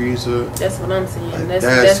a freezer? That's what I'm saying. Like,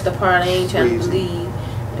 that's the part I ain't trying to believe.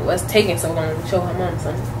 What's taking so long to show her mom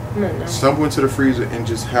something? Come on now. Stumble into the freezer and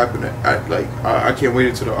just happen to act like I can't wait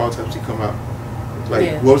until the autopsy come out.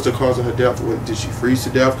 Like, what was the cause of her death? Did she freeze to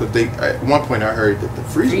death? Because at one point I heard that the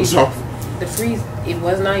freezer was off. The freezer, it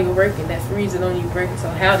was not even working. That freezer don't even work. So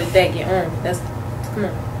how did that get on? Come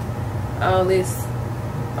on. All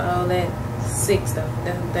that sick stuff.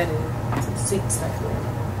 That is some sick stuff.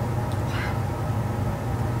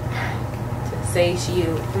 To say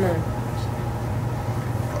shield. Come on.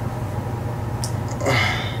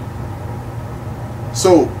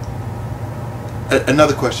 So,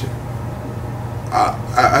 another question.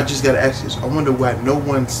 I just gotta ask this. I wonder why no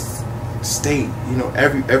one stayed. You know,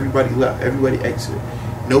 everybody left. Everybody exited.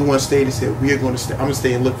 No one stayed and said, we are going to stay. I'm going to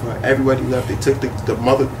stay and look for her. Everybody left. They took the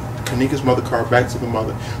mother, Kenneka's mother car back to the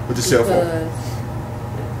mother with the cell phone.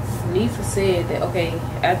 Nifa said that, okay,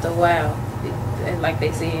 after a while, like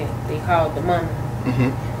they said, they called the mama.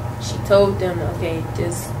 Mm-hmm. She told them, okay,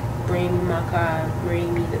 just bring me my car,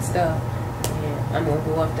 bring me the stuff, and I'm going to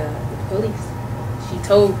go up there with the police. She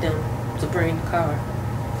told them to bring the car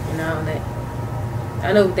and all that.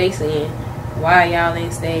 I know what they saying, why y'all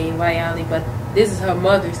ain't staying, why y'all ain't, but this is her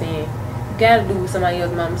mother saying, you gotta do what somebody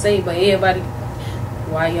else's mama say, but everybody,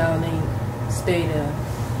 why y'all ain't stay there?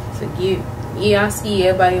 Forget. Yeah, I see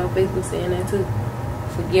everybody on Facebook saying that too.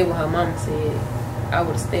 Forget what her mama said. I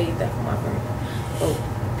would have stayed there for my friend. But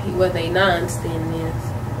what they not understanding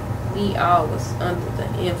is, we all was under the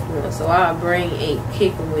influence, so our brain ain't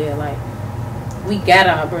kicking well. Like, we got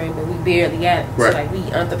our brain, but we barely got it. Right. So like,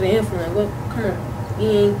 we under the influence. Well, come on, we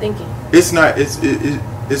ain't thinking. It's not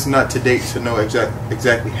to date to know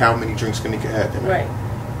exactly how many drinks Kenneka had that night.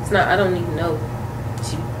 Right. It's not. I don't even know.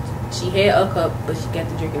 She had a cup, but she got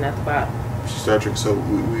the drinking out the bottle. She started drinking, so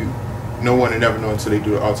we no one will never know until they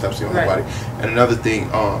do the autopsy on her body. And another thing,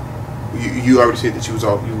 you already said that you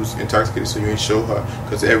was intoxicated, so you ain't show her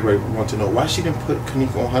because everybody want to know why she didn't put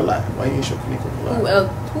Kenneka on her live. Why you didn't show Kenneka on her live?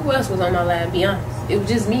 Who else was on my live? Be honest, it was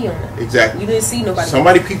just me on it. Exactly. You didn't see nobody.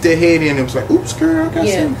 Somebody peeked their head in and was like, "Oops, girl, I got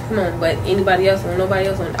some." Come on, but anybody else on? Nobody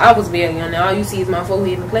else on. I was barely on there. All you see is my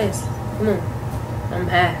forehead in class. Come on, I'm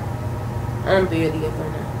high. I'm barely up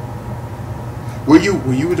on there. When you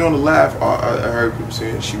were doing the live, I heard people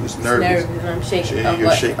saying she was nervous. I'm shaking.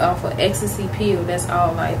 Off of ecstasy pill. That's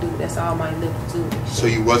all I do. That's all my lips do. So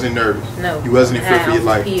you wasn't nervous? No. You wasn't in fear for your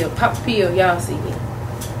life? Pill. Pop the pill, y'all see me.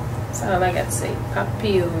 That's all I got to say. Pop the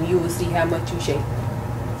pill and you will see how much you shake.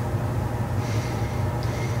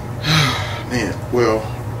 Man, well,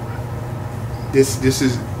 this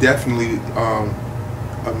is definitely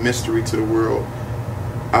a mystery to the world.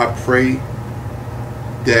 I pray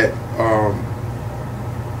that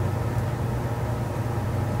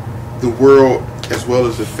the world as well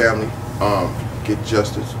as the family get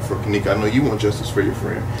justice for Kenneka. I know you want justice for your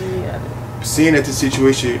friend. Yeah. Seeing that the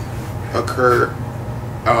situation occurred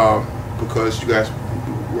because you guys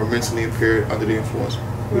were mentally impaired under the influence,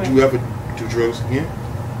 would you ever do drugs again?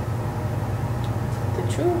 The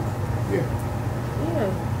truth? Yeah.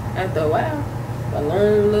 After a while, a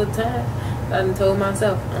long little time, I done told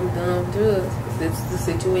myself I'm done with drugs. This is the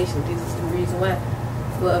situation. This is the reason why.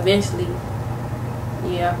 But eventually,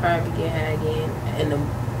 yeah, I'll probably get high again. In the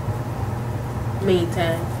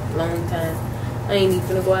meantime, long time, I ain't even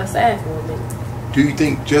gonna go outside for a minute. Do you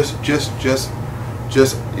think just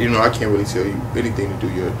you know, I can't really tell you anything to do.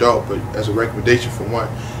 You're an adult, but as a recommendation from one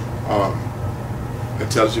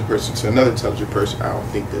intelligent person to another intelligent person, I don't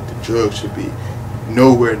think that the drugs should be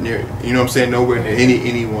nowhere near. You know what I'm saying? Nowhere near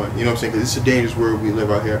anyone. You know what I'm saying? Because it's a dangerous world we live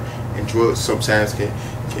out here, and drugs sometimes can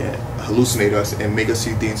hallucinate us and make us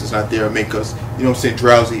see things that's not there, and make us, you know what I'm saying,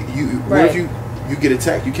 drowsy. What if you get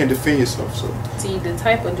attacked? You can't defend yourself. So see, the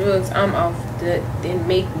type of drugs I'm off that didn't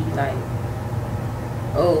make me like,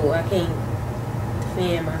 oh, I can't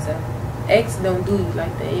defend myself. X don't do you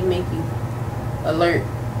like that. It make you alert,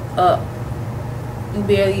 up. You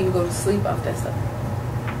barely even go to sleep off that stuff.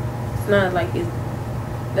 It's not like it.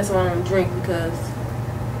 That's why I don't drink, because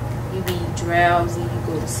you be drowsy, you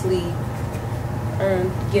go to sleep.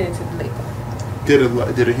 Get into the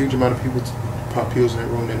liquor. Did a huge amount of people pop pills in that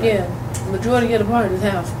room that night? Yeah, majority of the party is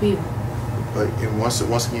house people. But and once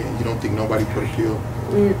again, you don't think nobody put a pill?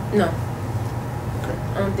 No. Okay.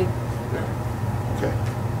 I don't think. No. Okay.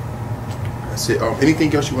 That's it.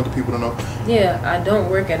 Anything else you want the people to know? Yeah, I don't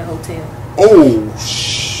work at a hotel. Oh,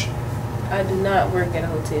 shh. I do not work at a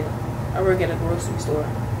hotel. I work at a grocery store.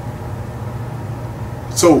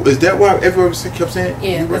 So is that why everyone kept saying?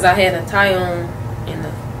 Yeah, because I had a tie on and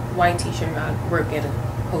a white t-shirt. I work at a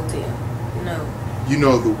hotel. No. You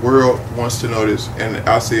know, the world wants to know this, and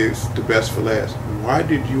I'll say it's the best for last. Why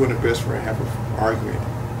did you and the best friend have an argument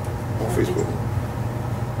on Facebook?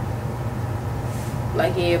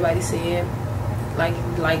 Like everybody said, like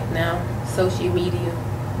now, social media.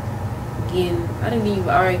 Again, I didn't even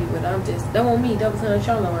argue with her. That wasn't me. That was her and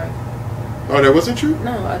Charlotte, right? Oh, that wasn't you?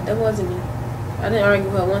 No, that wasn't me. I didn't argue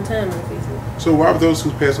with her one time on Facebook. So why were those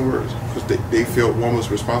who's passing words? Because they felt one was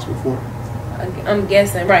responsible for it? I'm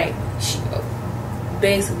guessing, right.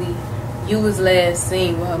 Basically, you was last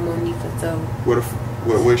seen with her Monifa, so...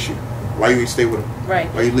 Where's she? Why you ain't stay with her? Right.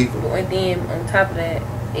 Why you leave her? And then, on top of that,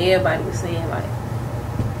 everybody was saying, like,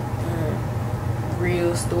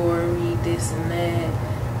 real story, this and that.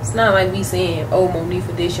 It's not like we saying, oh,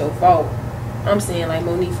 Monifa, this your fault. I'm saying, like,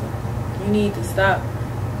 Monifa, you need to stop.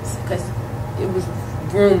 Because it was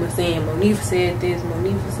rumors saying Monifa said this,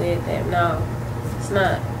 Monifa said that. No, it's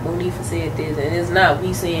not Monifa said this. And it's not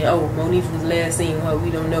we saying, oh, Monifa was last seen with her. We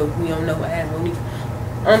don't know. We don't know what happened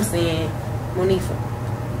Monifa. I'm saying, Monifa,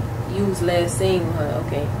 you was last seen with her.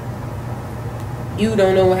 Okay. You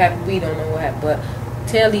don't know what happened. We don't know what happened. But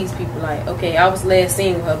tell these people, like, okay, I was last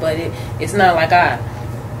seen with her, but it's not like I.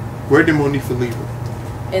 Where did Monifa leave her?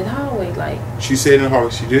 In the hallway, like. She said in the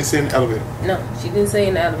hallway. She didn't say in the elevator. No, she didn't say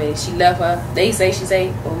in the elevator. She left her. They say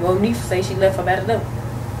or Monifa say she left her by the door.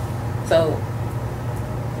 So,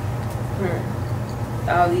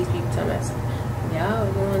 all these people telling us,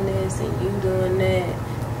 y'all doing this and you doing that.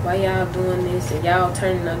 Why y'all doing this and y'all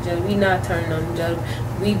turning on each other? We not turning on each other.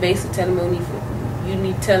 We basically telling Monifa, you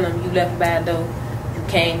need to tell them you left by the door. You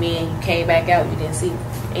came in, you came back out, you didn't see.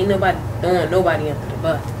 Ain't nobody throwing nobody under the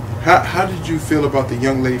bus. How did you feel about the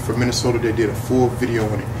young lady from Minnesota that did a full video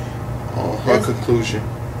on it? Her conclusion.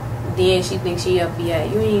 Then she thinks she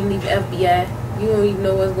FBI. You ain't even need FBI. You don't even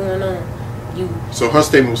know what's going on. So her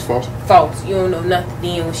statement was false? False. You don't know nothing.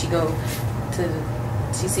 Then when she go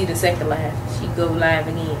she see the second live, she go live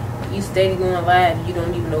again. You steady going live, you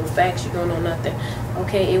don't even know facts, you don't know nothing.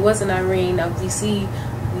 Okay, it wasn't Irene. Now we see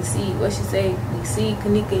what she say. We see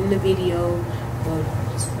Kenneka in the video, but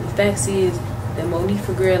the facts is that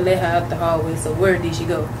Monifa girl let her out the hallway. So where did she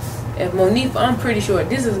go? If Monifa, I'm pretty sure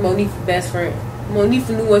this is Monifa's best friend.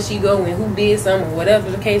 Monifa knew where she go and who did something, or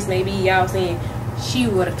whatever the case may be. Y'all saying she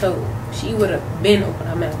would have told. She would have been open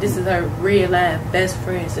her mouth. This is her real life best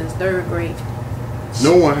friend since 3rd grade.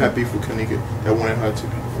 No one had beef with Kenneka that wanted her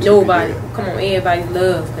to nobody. Come on, everybody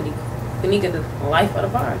loves Kenneka. Kenneka the life of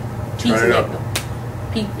the party.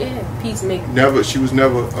 Peacemaker. Peacemaker. Never. She was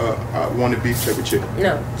never wanted beef type of chick.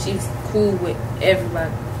 No, she's cool with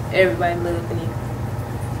everybody. Everybody loves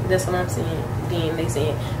Kenneka. That's what I'm saying. Then they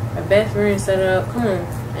saying her best friend set her up. Come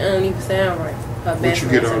on, it don't even sound right. Her best friend. What you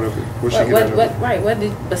get out of it? What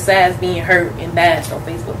did besides being hurt and bashed on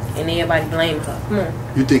Facebook and everybody blaming her? Come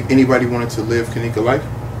on. You think anybody wanted to live Kenneka life?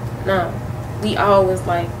 No, we always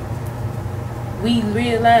we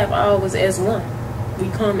real life always as one. We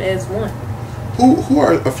come as one. Who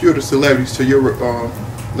are a few of the celebrities to your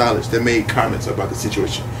knowledge that made comments about the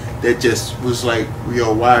situation? That just was like,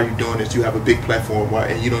 yo, why are you doing this? You have a big platform, why?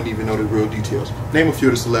 And you don't even know the real details. Name a few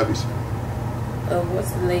of the celebrities.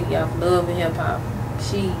 What's the lady off Love and Hip Hop?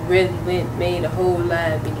 She really made a whole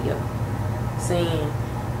live video saying,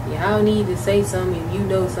 y'all need to say something if you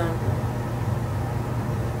know something.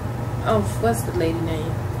 Oh, what's the lady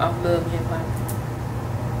name off Love and Hip Hop?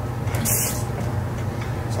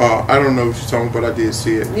 I don't know what you're talking about, but I did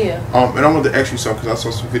see it. Yeah. And I wanted to ask you something because I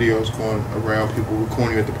saw some videos going around, people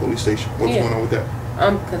recording you at the police station. What's going on with that?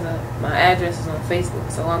 Because my address is on Facebook,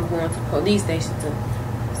 so I'm going to the police station to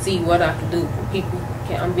see what I can do. People,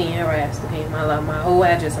 I'm being harassed. Okay, my whole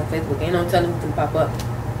address on Facebook. Ain't no telling who can pop up.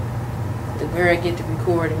 The girl get to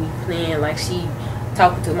record me playing like she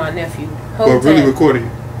talking to my nephew. But really recording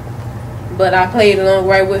you. But I played along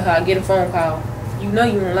right with her. I get a phone call. You know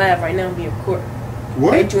you on live right now being recorded.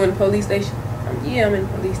 What? Ain't you in the police station? Yeah, I'm in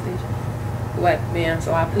the police station. What, man?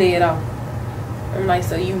 So I play it off. I'm like,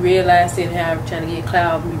 so you realize sitting here trying to get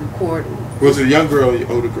cloud me recording. Was it a young girl or an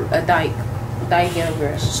older girl? A dyke young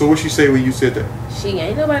girl. So what she say when you said that? She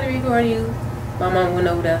ain't nobody recording you. My mom went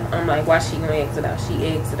over there. I'm like, why she gonna exit out? She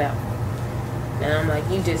exit out. Now I'm like,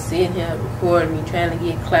 you just sitting here recording me, trying to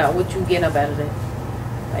get clout. What you get up out of that?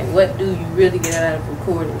 Like, what do you really get out of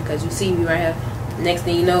recording? Because you see me right here. Next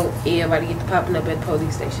thing you know, everybody get to popping up at the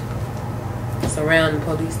police station. Surround the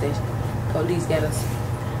police station. Police got us.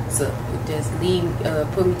 So just leave,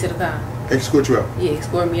 put me to the car. Escort you out? Yeah,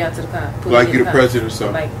 escort me out to the car. Like you the president or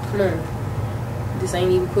something? Like, come on. This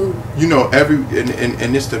ain't even cool. You know,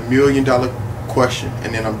 and it's the $1 million question,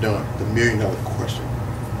 and then I'm done. The $1 million question.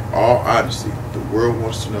 In all honesty, the world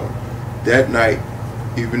wants to know. That night,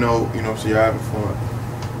 even though, you know what I'm saying, you're having fun,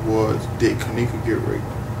 did Kenneka get raped?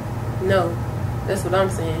 No. That's what I'm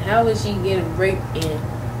saying. How is she getting raped in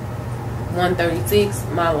 136,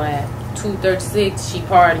 my lab? 236, she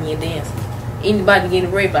partying and dancing. Anybody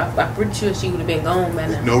getting raped, I'm pretty sure she would have been gone by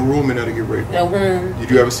now. No room in there to get raped? No room. Did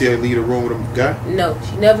you ever see her leave a room with a guy? No,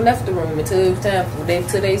 she never left the room until it was time for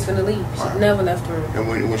 2 days for the leave. She never left the room. And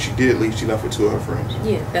when she did leave, she left with 2 of her friends?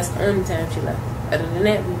 Yeah, that's the only time she left. Other than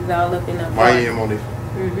that, we was all up in our Maya and Monifa.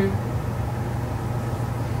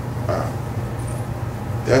 Wow.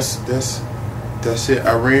 That's it,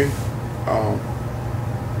 Irene.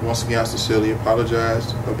 Once again, I sincerely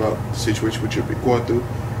apologize about the situation which you've been going through.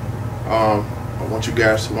 I want you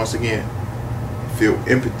guys to once again Feel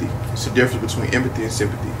empathy. It's the difference between empathy and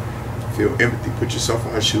sympathy. Feel empathy. Put yourself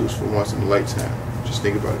in her shoes for once in a lifetime. Just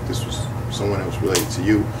think about it. This was someone else related to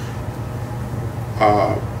you.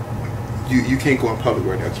 You can't go in public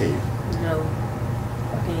right now, can you? No.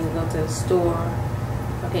 I can't go to the store.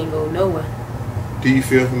 I can't go nowhere. Do you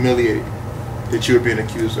feel humiliated that you are being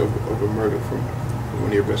accused of a murder from one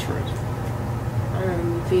of your best friends? I don't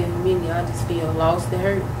even feel humiliated. I just feel lost and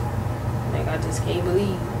hurt. Like, I just can't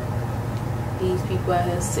believe these people out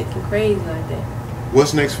here sick and crazy like that.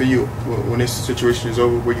 What's next for you? When this situation is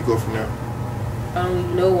over, where you go from now? I don't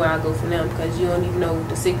even know where I go from now, because you don't even know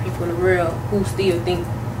the sick people in the world who still think,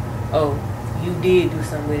 oh, you did do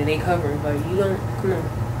something with it. They covering, but you don't. Come on.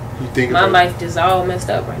 You think my life just all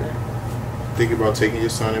messed up right now. Think about taking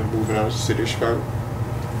your son and moving out of the city of Chicago?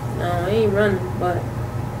 No, I ain't running, but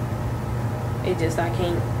it just, I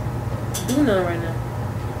can't do nothing right now.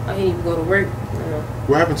 I can't even go to work.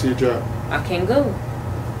 What happened to your job? I can't go.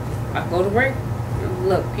 I go to work.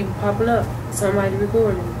 Look, people popping up. Somebody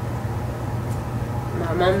recording.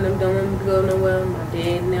 My mom and them don't want me to go nowhere. My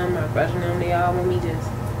dad and them, my brother and them, they all want me to just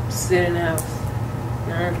sit in the house.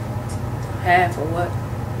 Half or what?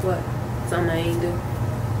 What? Something I ain't do.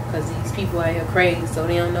 Because these people out here crazy, so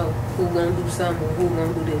they don't know who gonna do something or who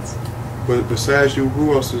gonna do this. But besides you,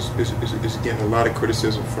 who else is getting a lot of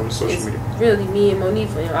criticism from the social media? Really me and Monique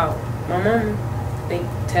and all. My mama, they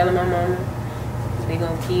telling my mama they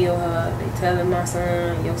gonna kill her. They telling my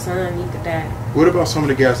son, your son need to die. What about some of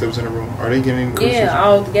the guys that was in the room? Are they getting criticism? Yeah,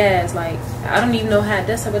 all the guys. Like, I don't even know how.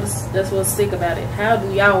 That's what's sick about it. How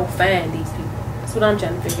do y'all find these people? That's what I'm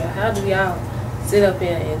trying to figure out. How do y'all sit up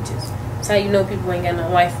here and just... That's how you know people ain't got no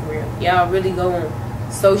life for real. Y'all really go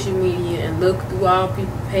on social media and look through all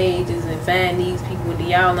people's pages and find these people. Do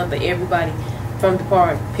y'all number everybody from the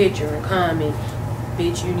party, picture and comment,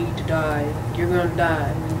 bitch, you need to die. You're gonna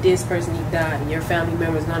die. This person need to die. Your family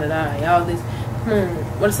member's gonna die. All this. Come on.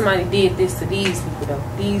 What if somebody did this to these people though?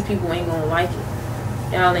 These people ain't gonna like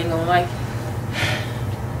it. Y'all ain't gonna like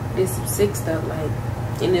it. This some sick stuff, like,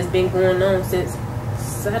 and it's been going on since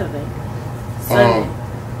Sunday.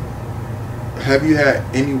 Have you had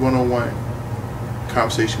any one-on-one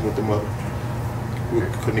conversation with the mother, with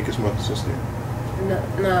Kenneka's mother, since then?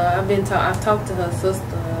 No. I've talked to her sister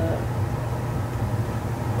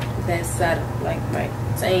that Saturday, right.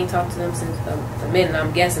 So I ain't talked to them since the minute.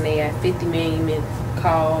 I'm guessing they had 50 million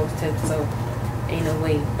calls, texts, so ain't no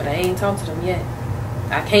way. But I ain't talked to them yet.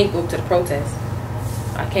 I can't go to the protest.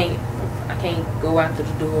 I can't go out to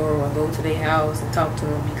the door or go to their house and talk to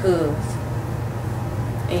them because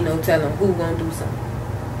ain't no telling who gonna do something.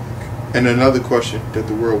 And another question that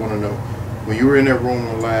the world want to know: when you were in that room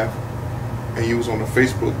on live, and you was on the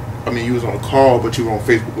Facebook, you was on a call, but you were on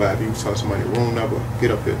Facebook Live. You was telling somebody room number,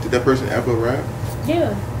 get up here. Did that person ever arrive?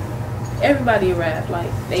 Yeah, everybody arrived. Like,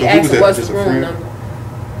 they asked what's the room number.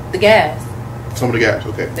 The guys. Some of the guys,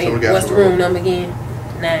 okay. Some of the guys. What's the room number again?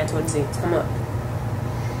 926. Come up.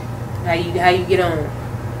 How you get on?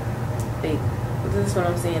 This is what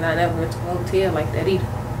I'm saying. I never went to a hotel like that either.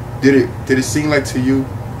 Did it seem like to you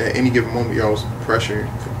at any given moment y'all was pressuring,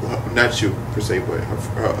 not you per se, but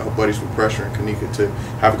her buddies were pressuring Kenneka to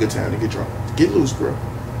have a good time, to get drunk, get loose, girl?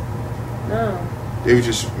 No. They would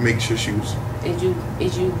just make sure she was.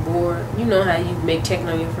 Is you bored? You know how you make checking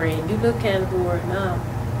on your friend. You look kind of bored. No,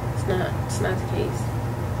 it's not the case.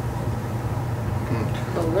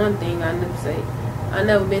 But one thing I never say, I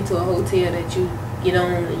never been to a hotel that you get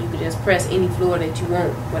on and you can just press any floor that you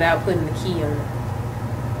want without putting the key on it.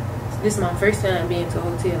 This is my first time being to a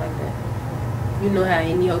hotel like that. You know how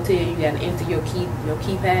any hotel you gotta enter your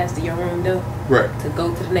key pass to your room door, right, to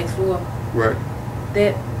go to the next floor. Right.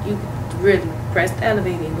 That you could really press the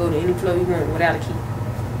elevator and go to any floor you want without a key.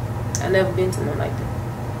 I never been to one like that.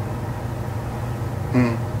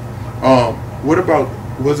 What about,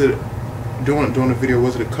 was it during the video,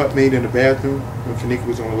 was it a cup made in the bathroom when Kenneka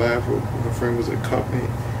was on the live, or her friend, was it a cup made?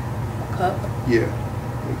 A cup? Yeah.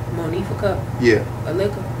 Monique a cup? Yeah. A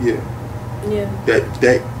liquor? Yeah. Yeah.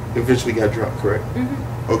 That eventually got drunk, correct?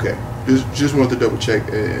 Mm-hmm. Okay. Just wanted to double check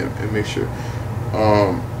and make sure.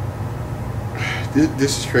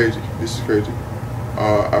 This is crazy. This is crazy.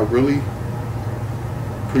 I really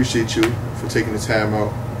appreciate you for taking the time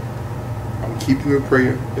out. I'm keeping you in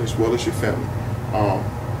prayer as well as your family.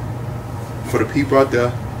 For the people out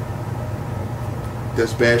there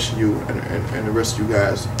that's bashing you and the rest of you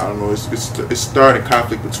guys, I don't know, it's starting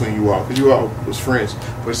conflict between you all, because you all was friends,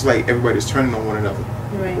 but it's like everybody's turning on one another,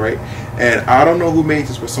 right? And I don't know who made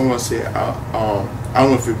this, but someone said, I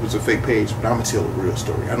don't know if it was a fake page, but I'm gonna tell the real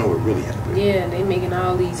story. I know what really happened. Yeah, they making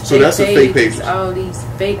all these so fake that's pages, a fake page, all these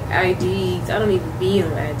fake IDs. I don't even be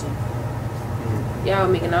on IG. y'all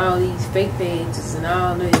making all these fake pages and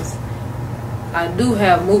all this. I do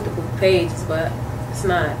have multiple pages, but it's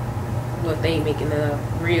not what they making a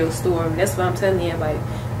real story. That's what I'm telling you. Like,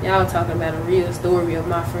 y'all talking about a real story of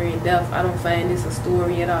my friend death. I don't find this a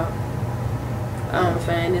story at all. I don't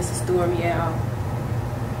find this a story at all.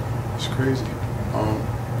 It's crazy.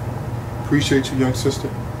 Appreciate you, young sister.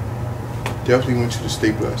 Definitely want you to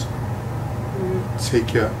stay blessed. Take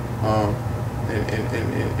care.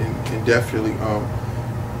 And definitely,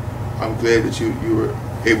 I'm glad that you were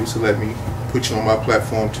able to let me put you on my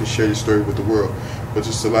platform to share your story with the world. But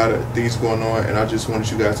just a lot of things going on, and I just wanted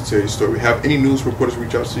you guys to tell your story. Have any news reporters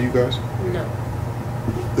reach out to you guys? No.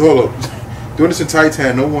 Hold up. During this entire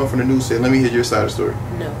time, no one from the news said, "Let me hear your side of the story."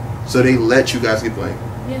 No. So they let you guys get blamed?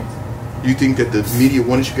 Yes. You think that the media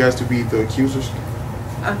wanted you guys to be the accusers?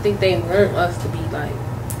 I think they want us to be like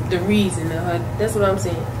the reason of her. That's what I'm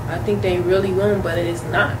saying. I think they really want, but it's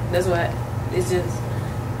not. That's why it's just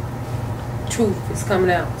truth is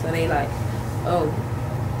coming out. So they like, oh,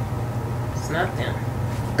 it's not them.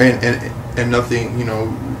 And nothing, you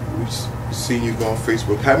know, we've seen you go on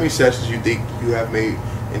Facebook. How many statuses do you think you have made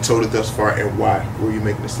and told it thus far, and why were you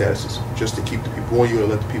making the statuses? Just to keep the people on you, or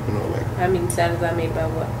let the people know, like, how many statuses I made about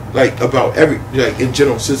what? Like about like in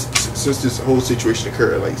general, since this whole situation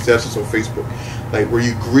occurred, like statuses on Facebook. Like, were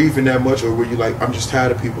you grieving that much, or were you like, I'm just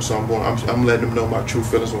tired of people, so I'm letting them know my true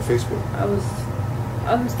feelings on Facebook?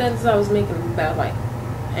 Other statuses I was making about, like,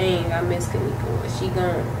 dang, I miss Kenneka. She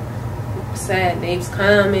gone. Sad, they was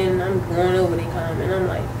commenting, I'm going over they comment. I'm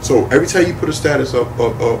like, so every time you put a status up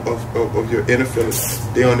of your inner feelings,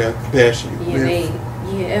 they on there bashing you.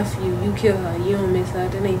 Yeah, F you, you kill her, you don't miss her,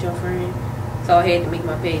 that ain't your friend. So I had to make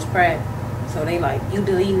my page private. So they like, you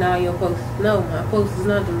deleting all your posts. No, my post is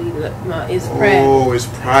not deleted. It's private. Oh, it's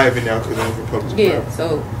private now because I'm public. Yeah,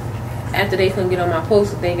 so after they couldn't get on my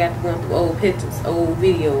posts, they got to go through old pictures, old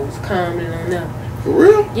videos, commenting on them. For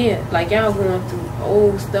real? Yeah, like y'all going through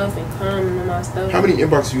old stuff and commenting on my stuff. How many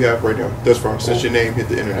inboxes do you have right now thus far since your name hit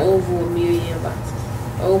the internet? Over 1 million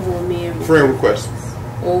inboxes. Over 1 million requests. Friend requests.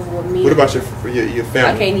 Over 1 million. What about your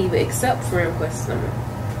family? I can't even accept friend requests no more.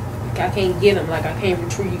 Like, I can't get them. Like, I can't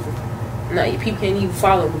retrieve them. No, people can't even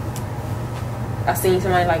follow me. I seen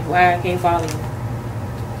somebody like, why I can't follow you?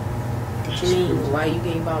 What you mean? Why you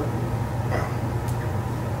can't follow me?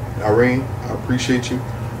 Wow. Irene, I appreciate you.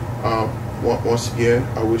 Once again,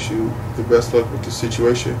 I wish you the best luck with the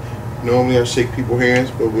situation. Normally I shake people's hands,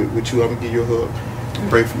 but with you, I'm going to give you a hug.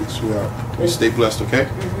 Pray for you, sweetheart. Stay blessed, okay?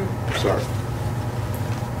 Sorry.